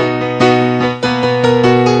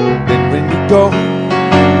 Then when you go,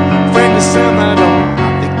 when you slam that door, I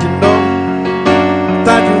think you know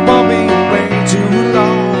that you won't be away too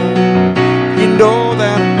long. You know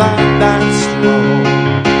that I'm not that strong.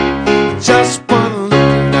 Just one look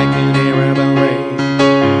and I can hear a bell ring.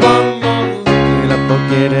 One more look and I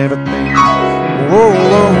forget everything. Whoa,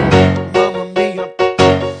 whoa, Mamma Mia,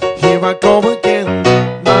 here I go again.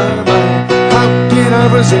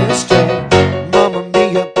 Resist you, Mamma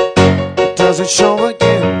Mia, does it show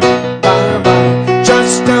again? Bye-bye,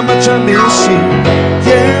 just how much I miss you.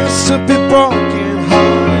 Yes, a bit broken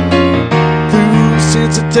hearted, blue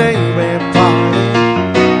since the day we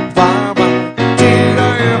parted. Bye-bye, did I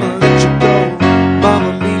ever let you go,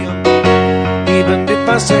 Mamma Mia? Even if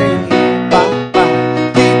I say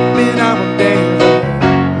bye-bye, keep me now and then,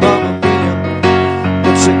 Mamma Mia.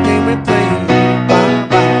 It's a game we play,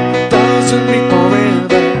 bye-bye, doesn't mean forever.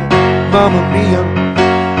 Mamma Mia,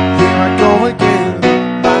 here I go again.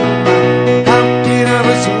 How can I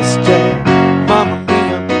resist you? Mamma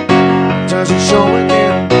Mia, does it show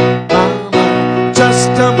again? Just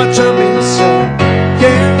how much I miss you.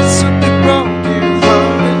 Yes, I've been broken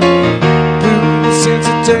hearted, blue since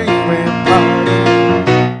the day we parted.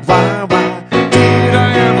 Why did I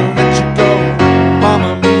ever let you go,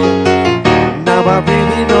 Mamma Mia? Now I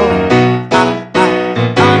really know I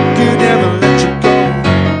could never let you go.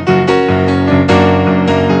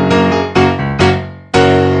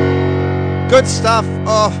 Good stuff.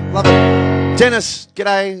 Oh, love it. Dennis,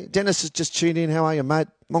 g'day. Dennis has just tuned in. How are you, mate?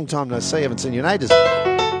 Long time no see. Haven't seen you in ages. All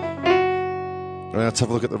right, let's have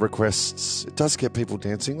a look at the requests. It does get people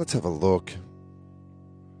dancing. Let's have a look.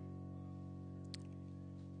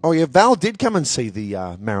 Oh, yeah, Val did come and see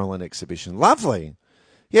the Marilyn exhibition. Lovely.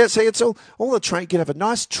 Yeah, see, it's all the train. You can have a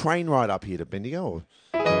nice train ride up here to Bendigo.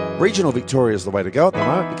 Regional Victoria is the way to go at the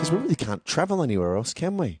moment because we really can't travel anywhere else,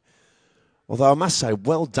 can we? Although I must say,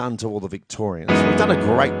 well done to all the Victorians. We've done a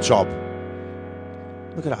great job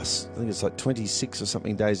Look at us. I think it's like 26 or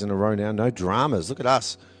something days in a row now. No dramas. Look at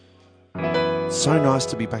us. So nice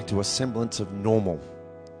to be back to a semblance of normal.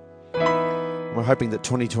 We're hoping that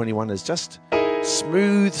 2021 is just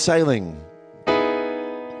smooth sailing.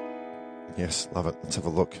 Yes, love it. Let's have a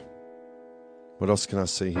look. What else can I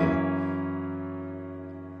see here?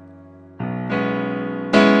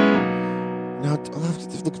 Now, I'll have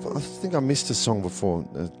to look. I think I missed a song before.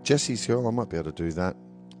 Jesse's Girl, I might be able to do that.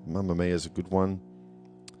 Mamma Mia is a good one.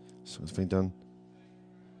 So it's been done.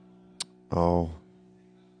 Oh.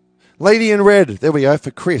 Lady in Red. There we go,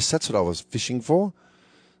 for Chris. That's what I was fishing for.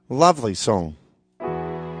 Lovely song.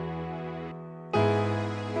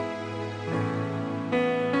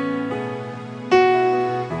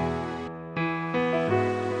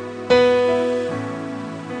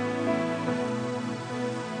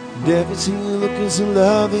 Never seen you looking so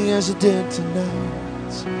lovely as you did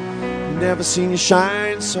tonight. Never seen you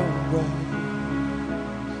shine so bright.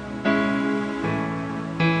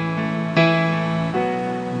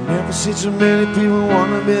 Never seen so many people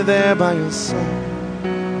wanna be there by your side.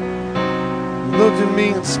 You looked at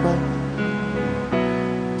me and smiled,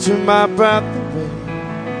 took my breath away.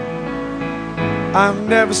 I've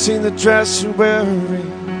never seen the dress you're wearing,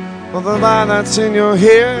 or the light that's in your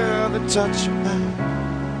hair, the touch of mine.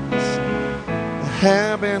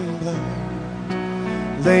 Have been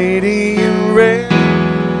blind, lady in red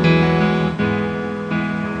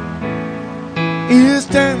is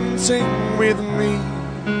dancing with me,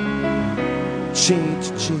 cheek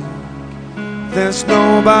to cheek. There's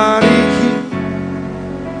nobody here,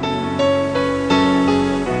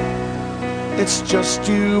 it's just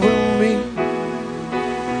you and me.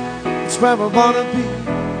 It's where I wanna be,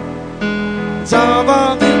 it's all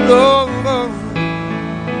about the love.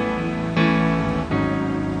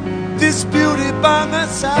 This beauty by my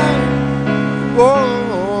side,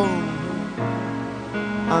 whoa,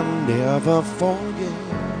 I'll never forget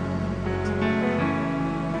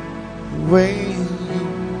the way you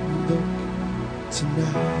look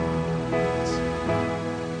tonight.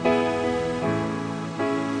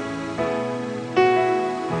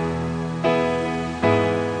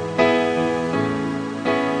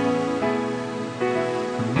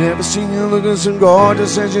 Never seen you looking so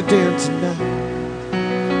gorgeous as you did tonight.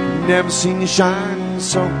 Never seen you shine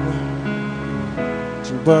so bright.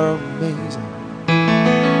 You were amazing.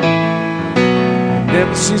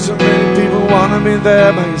 Never seen so many people wanna be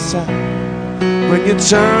there by your side. When you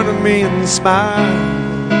turn to me and smile,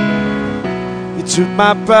 you took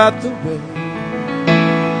my breath away.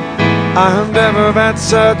 I have never had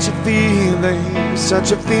such a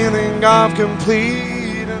feeling of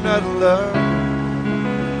complete and utter love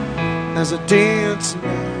as I did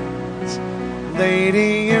tonight.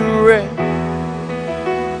 Lady in red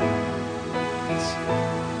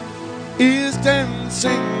is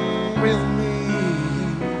dancing with me,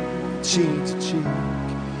 cheek to cheek.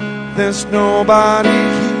 There's nobody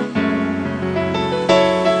here,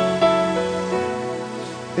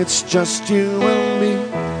 it's just you and me.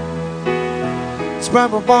 It's where I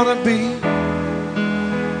wanna be,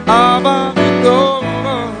 I'm on the go.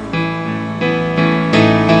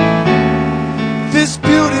 This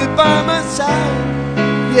beauty by my side,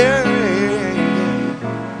 yeah,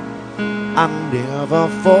 I'll never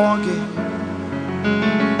forget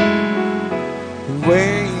the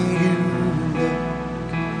way you look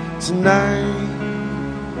tonight.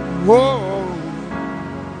 Whoa,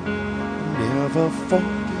 I'll never forget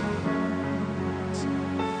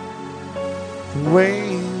the way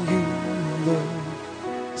you look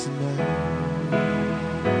tonight.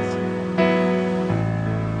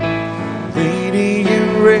 Lady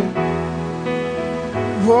in red,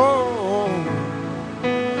 whoa,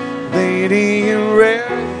 lady in red.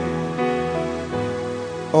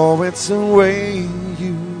 Oh, it's the way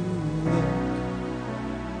you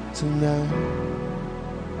look tonight.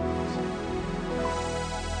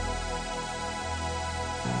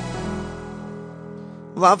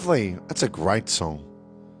 Lovely. That's a great song.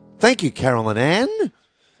 Thank you, Carolyn Ann.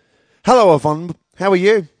 Hello, Yvonne. How are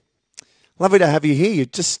you? Lovely to have you here. You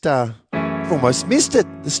just almost missed it.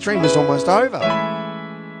 The stream is almost over.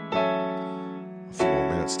 4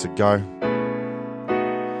 minutes to go.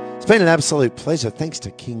 It's been an absolute pleasure. Thanks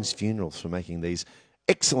to King's Funerals for making these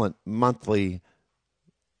excellent monthly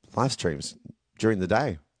live streams during the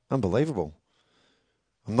day. Unbelievable.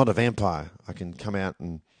 I'm not a vampire. I can come out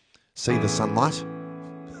and see the sunlight.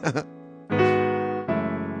 Been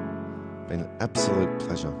an absolute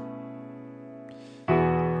pleasure.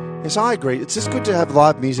 Yes, I agree. It's just good to have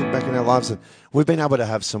live music back in our lives. And we've been able to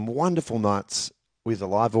have some wonderful nights with a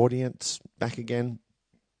live audience back again.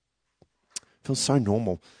 Feels so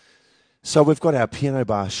normal. So we've got our piano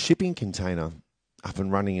bar shipping container up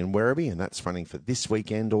and running in Werribee, and that's running for this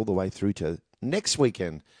weekend all the way through to next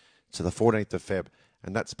weekend to the 14th of Feb.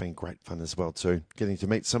 And that's been great fun as well too, getting to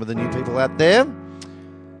meet some of the new people out there.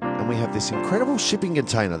 And we have this incredible shipping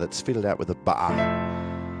container that's fitted out with a bar.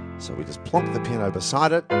 So we just plonk the piano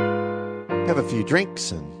beside it, have a few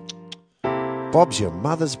drinks, and Bob's your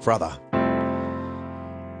mother's brother.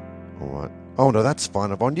 All right. Oh, no, that's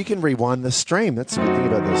fine, Yvonne. You can rewind the stream. That's the good thing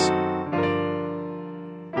about this.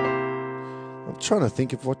 I'm trying to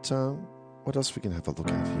think of what else we can have a look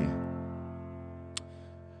at here.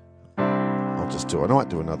 I might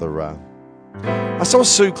do another... I saw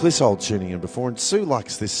Sue Clissold tuning in before, and Sue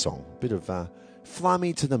likes this song. A bit of Fly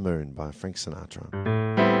Me to the Moon by Frank Sinatra.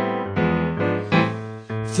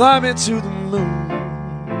 Fly me to the moon,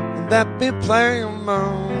 let me play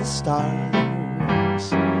among the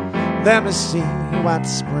stars. Let me see what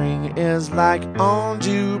spring is like on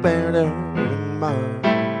Jupiter and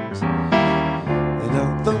Mars. In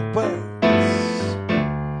other words,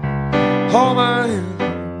 hold my hand.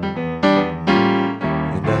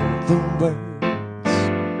 In other words,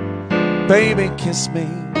 baby, kiss me.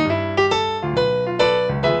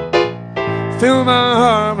 Fill my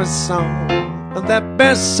heart with song that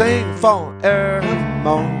best sing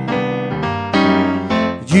forevermore.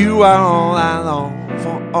 You are all I long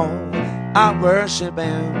for, all I worship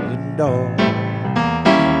and adore.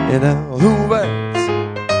 In other words,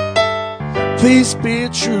 please be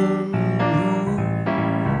true.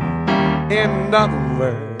 In other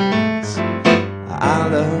words, I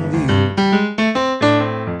love you.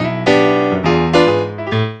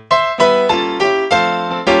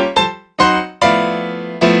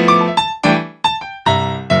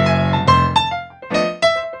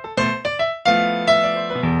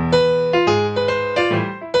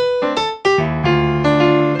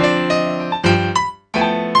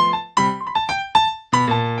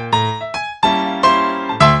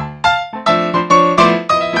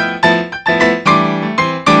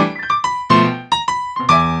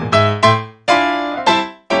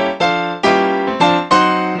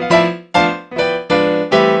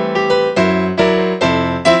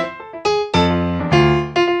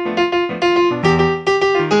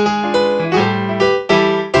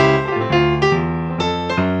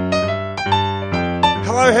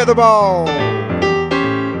 The ball.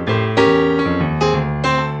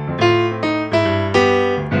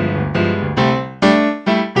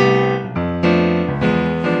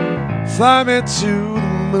 Fly me to the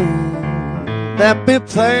moon, let me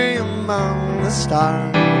play among the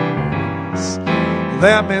stars.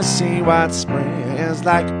 Let me see what spring is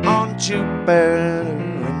like on Jupiter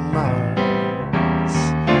and Mars.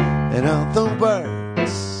 In other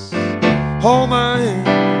words, hold my hand.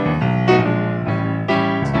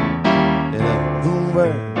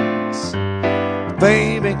 Words,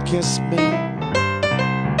 baby, kiss me.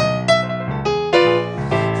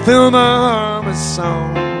 Fill my heart with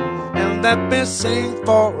song and let me sing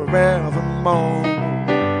forevermore.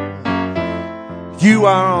 You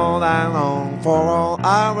are all I long for, all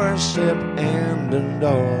I worship and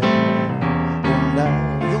adore. In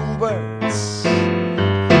other words,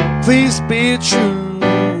 please be true.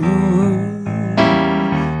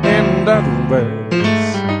 In other words,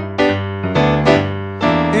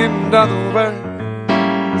 in other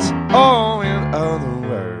words, oh, in other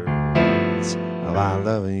words, oh, I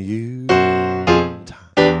love you.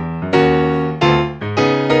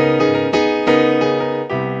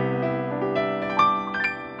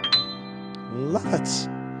 Love it.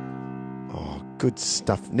 Oh, good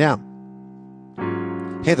stuff. Now,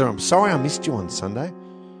 Heather, I'm sorry I missed you on Sunday.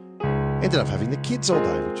 Ended up having the kids all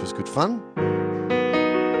day, which was good fun.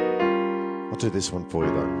 I'll do this one for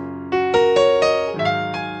you, though.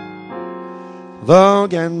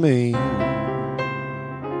 Look at me,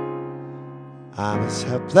 I'm as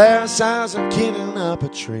helpless as a kid in up a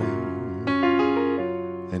tree,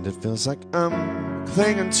 and it feels like I'm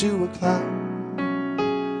clinging to a cloud.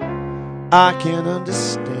 I can't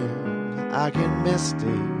understand, I get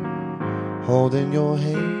misty holding your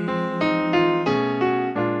hand.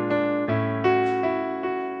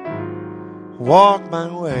 Walk my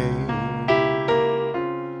way,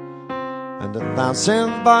 and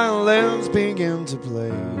 1,000 violins begin to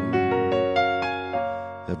play.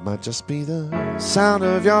 It might just be the sound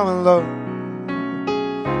of your love,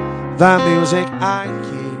 the music I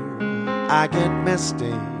hear. I get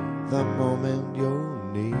misty the moment you're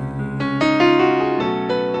near.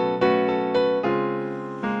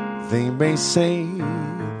 They may say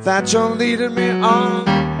that you're leading me on,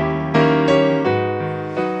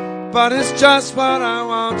 but it's just what I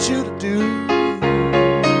want you to do.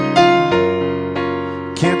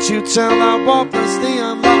 Can't you tell I walk this thing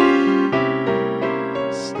I'm lost?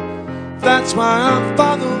 That's why I'm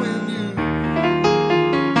following you.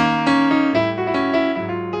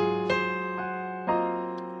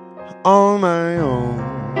 On my own,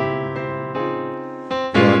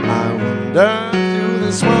 but I wander through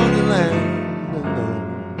this wonderland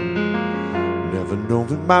alone, never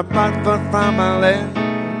knowing my right foot from my left,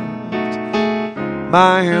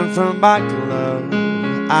 my hand from my glove.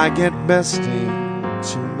 I get besting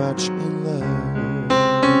too much in love.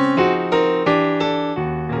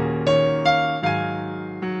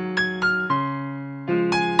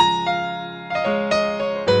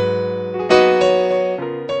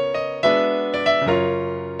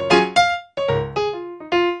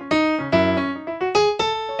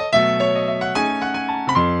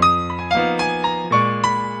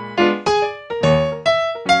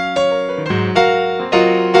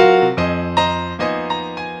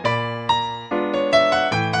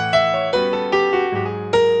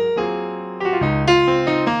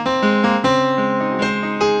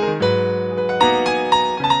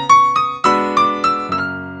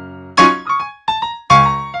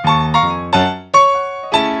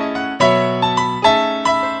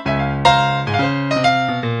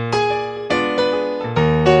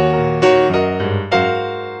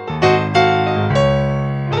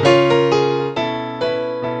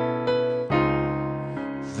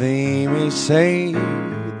 They may say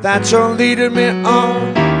that you're leading me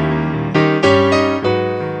on,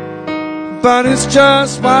 but it's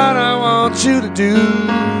just what I want you to do.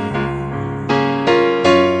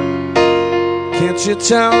 Can't you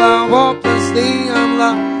tell I walk this thing I'm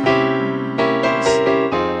lost?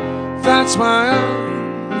 That's why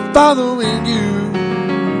I'm following you.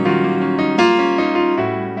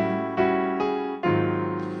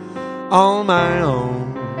 On my own,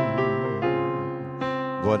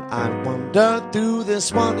 but I wander through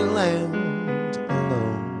this wonderland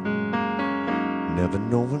alone, never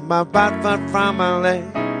knowing my right foot from my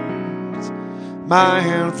left, my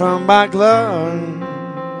hand from my glove.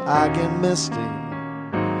 I get misty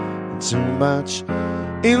and too much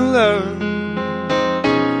in love.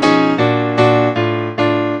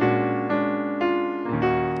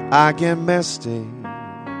 I get misty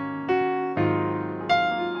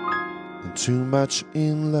and too much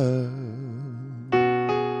in love.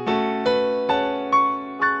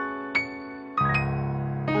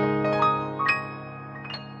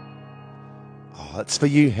 That's for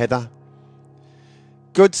you, Heather.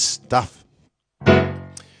 Good stuff.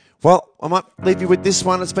 Well, I might leave you with this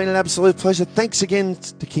one. It's been an absolute pleasure. Thanks again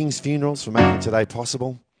to King's Funerals for making today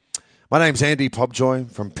possible. My name's Andy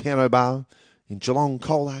Pobjoy from Piano Bar in Geelong,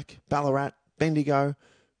 Colac, Ballarat, Bendigo,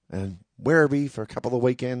 and Werribee for a couple of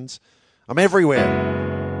weekends. I'm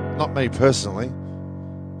everywhere. Not me personally.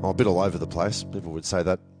 I'm a bit all over the place. People would say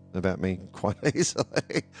that about me quite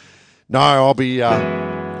easily. No, I'll be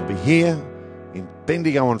here in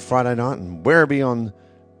Bendigo on Friday night and Werribee on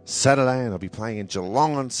Saturday, and I'll be playing in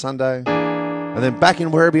Geelong on Sunday, and then back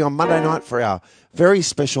in Werribee on Monday night for our very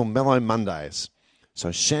special Mellow Mondays. So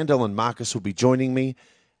Chandel and Marcus will be joining me,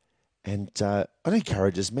 and I'd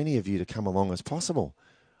encourage as many of you to come along as possible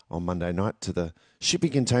on Monday night to the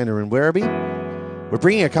shipping container in Werribee. We're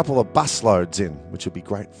bringing a couple of bus loads in, which will be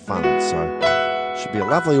great fun, so it should be a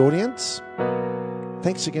lovely audience.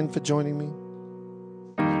 Thanks again for joining me.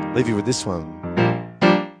 Leave you with this one.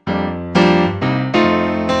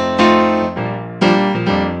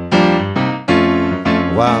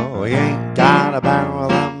 Well, we ain't got a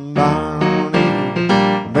barrel of money,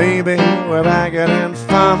 baby, we're begging and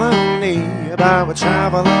funny, but we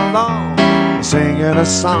travel along, singing a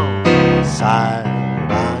song side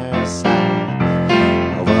by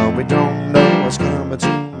side. Well, we don't know what's coming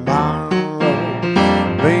tomorrow,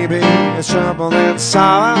 baby, it's trouble and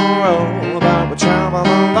sorrow, but we travel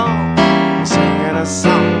along, singing a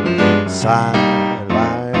song side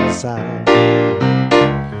by side.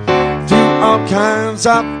 All kinds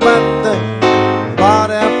of weather, what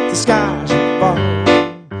if the sky should fall?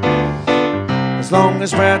 As long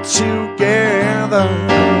as we're together,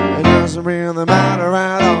 it doesn't really matter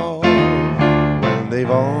at all. When they've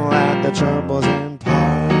all had their troubles and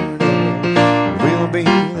party, we'll be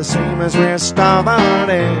the same as we're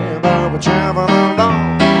started, but we'll travel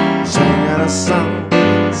along, singing a song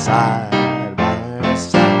side by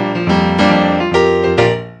side.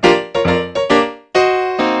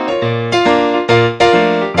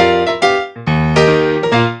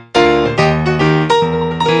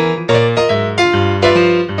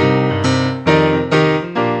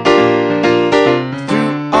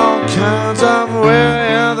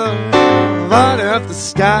 The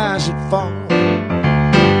sky should fall,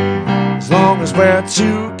 as long as we're we're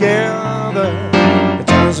together. It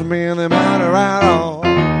doesn't really matter at all.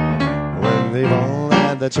 When they've all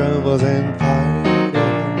had their troubles and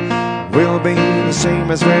fighting, we'll be the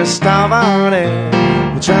same as we're starting.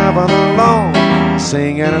 We'll travel along,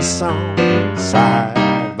 singing a song, side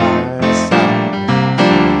by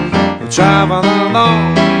side. We'll travel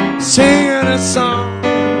along, singing a song,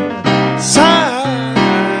 side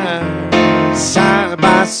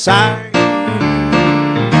by side.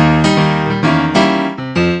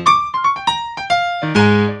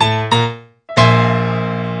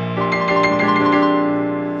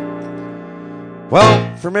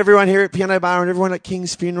 Well, from everyone here at Piano Bar and everyone at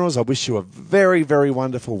King's Funerals, I wish you a very, very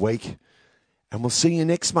wonderful week. And we'll see you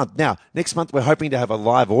next month. Now, next month we're hoping to have a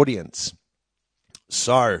live audience.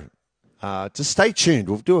 So, just stay tuned.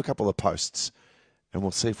 We'll do a couple of posts. And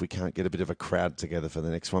we'll see if we can't get a bit of a crowd together for the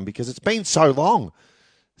next one. Because it's been so long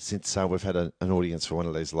since we've had an audience for one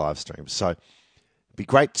of these live streams. So, it'd be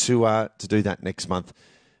great to do that next month.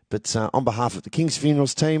 But on behalf of the King's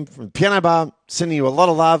Funerals team from Piano Bar, sending you a lot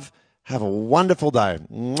of love. Have a wonderful day.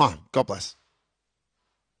 Mwah. God bless.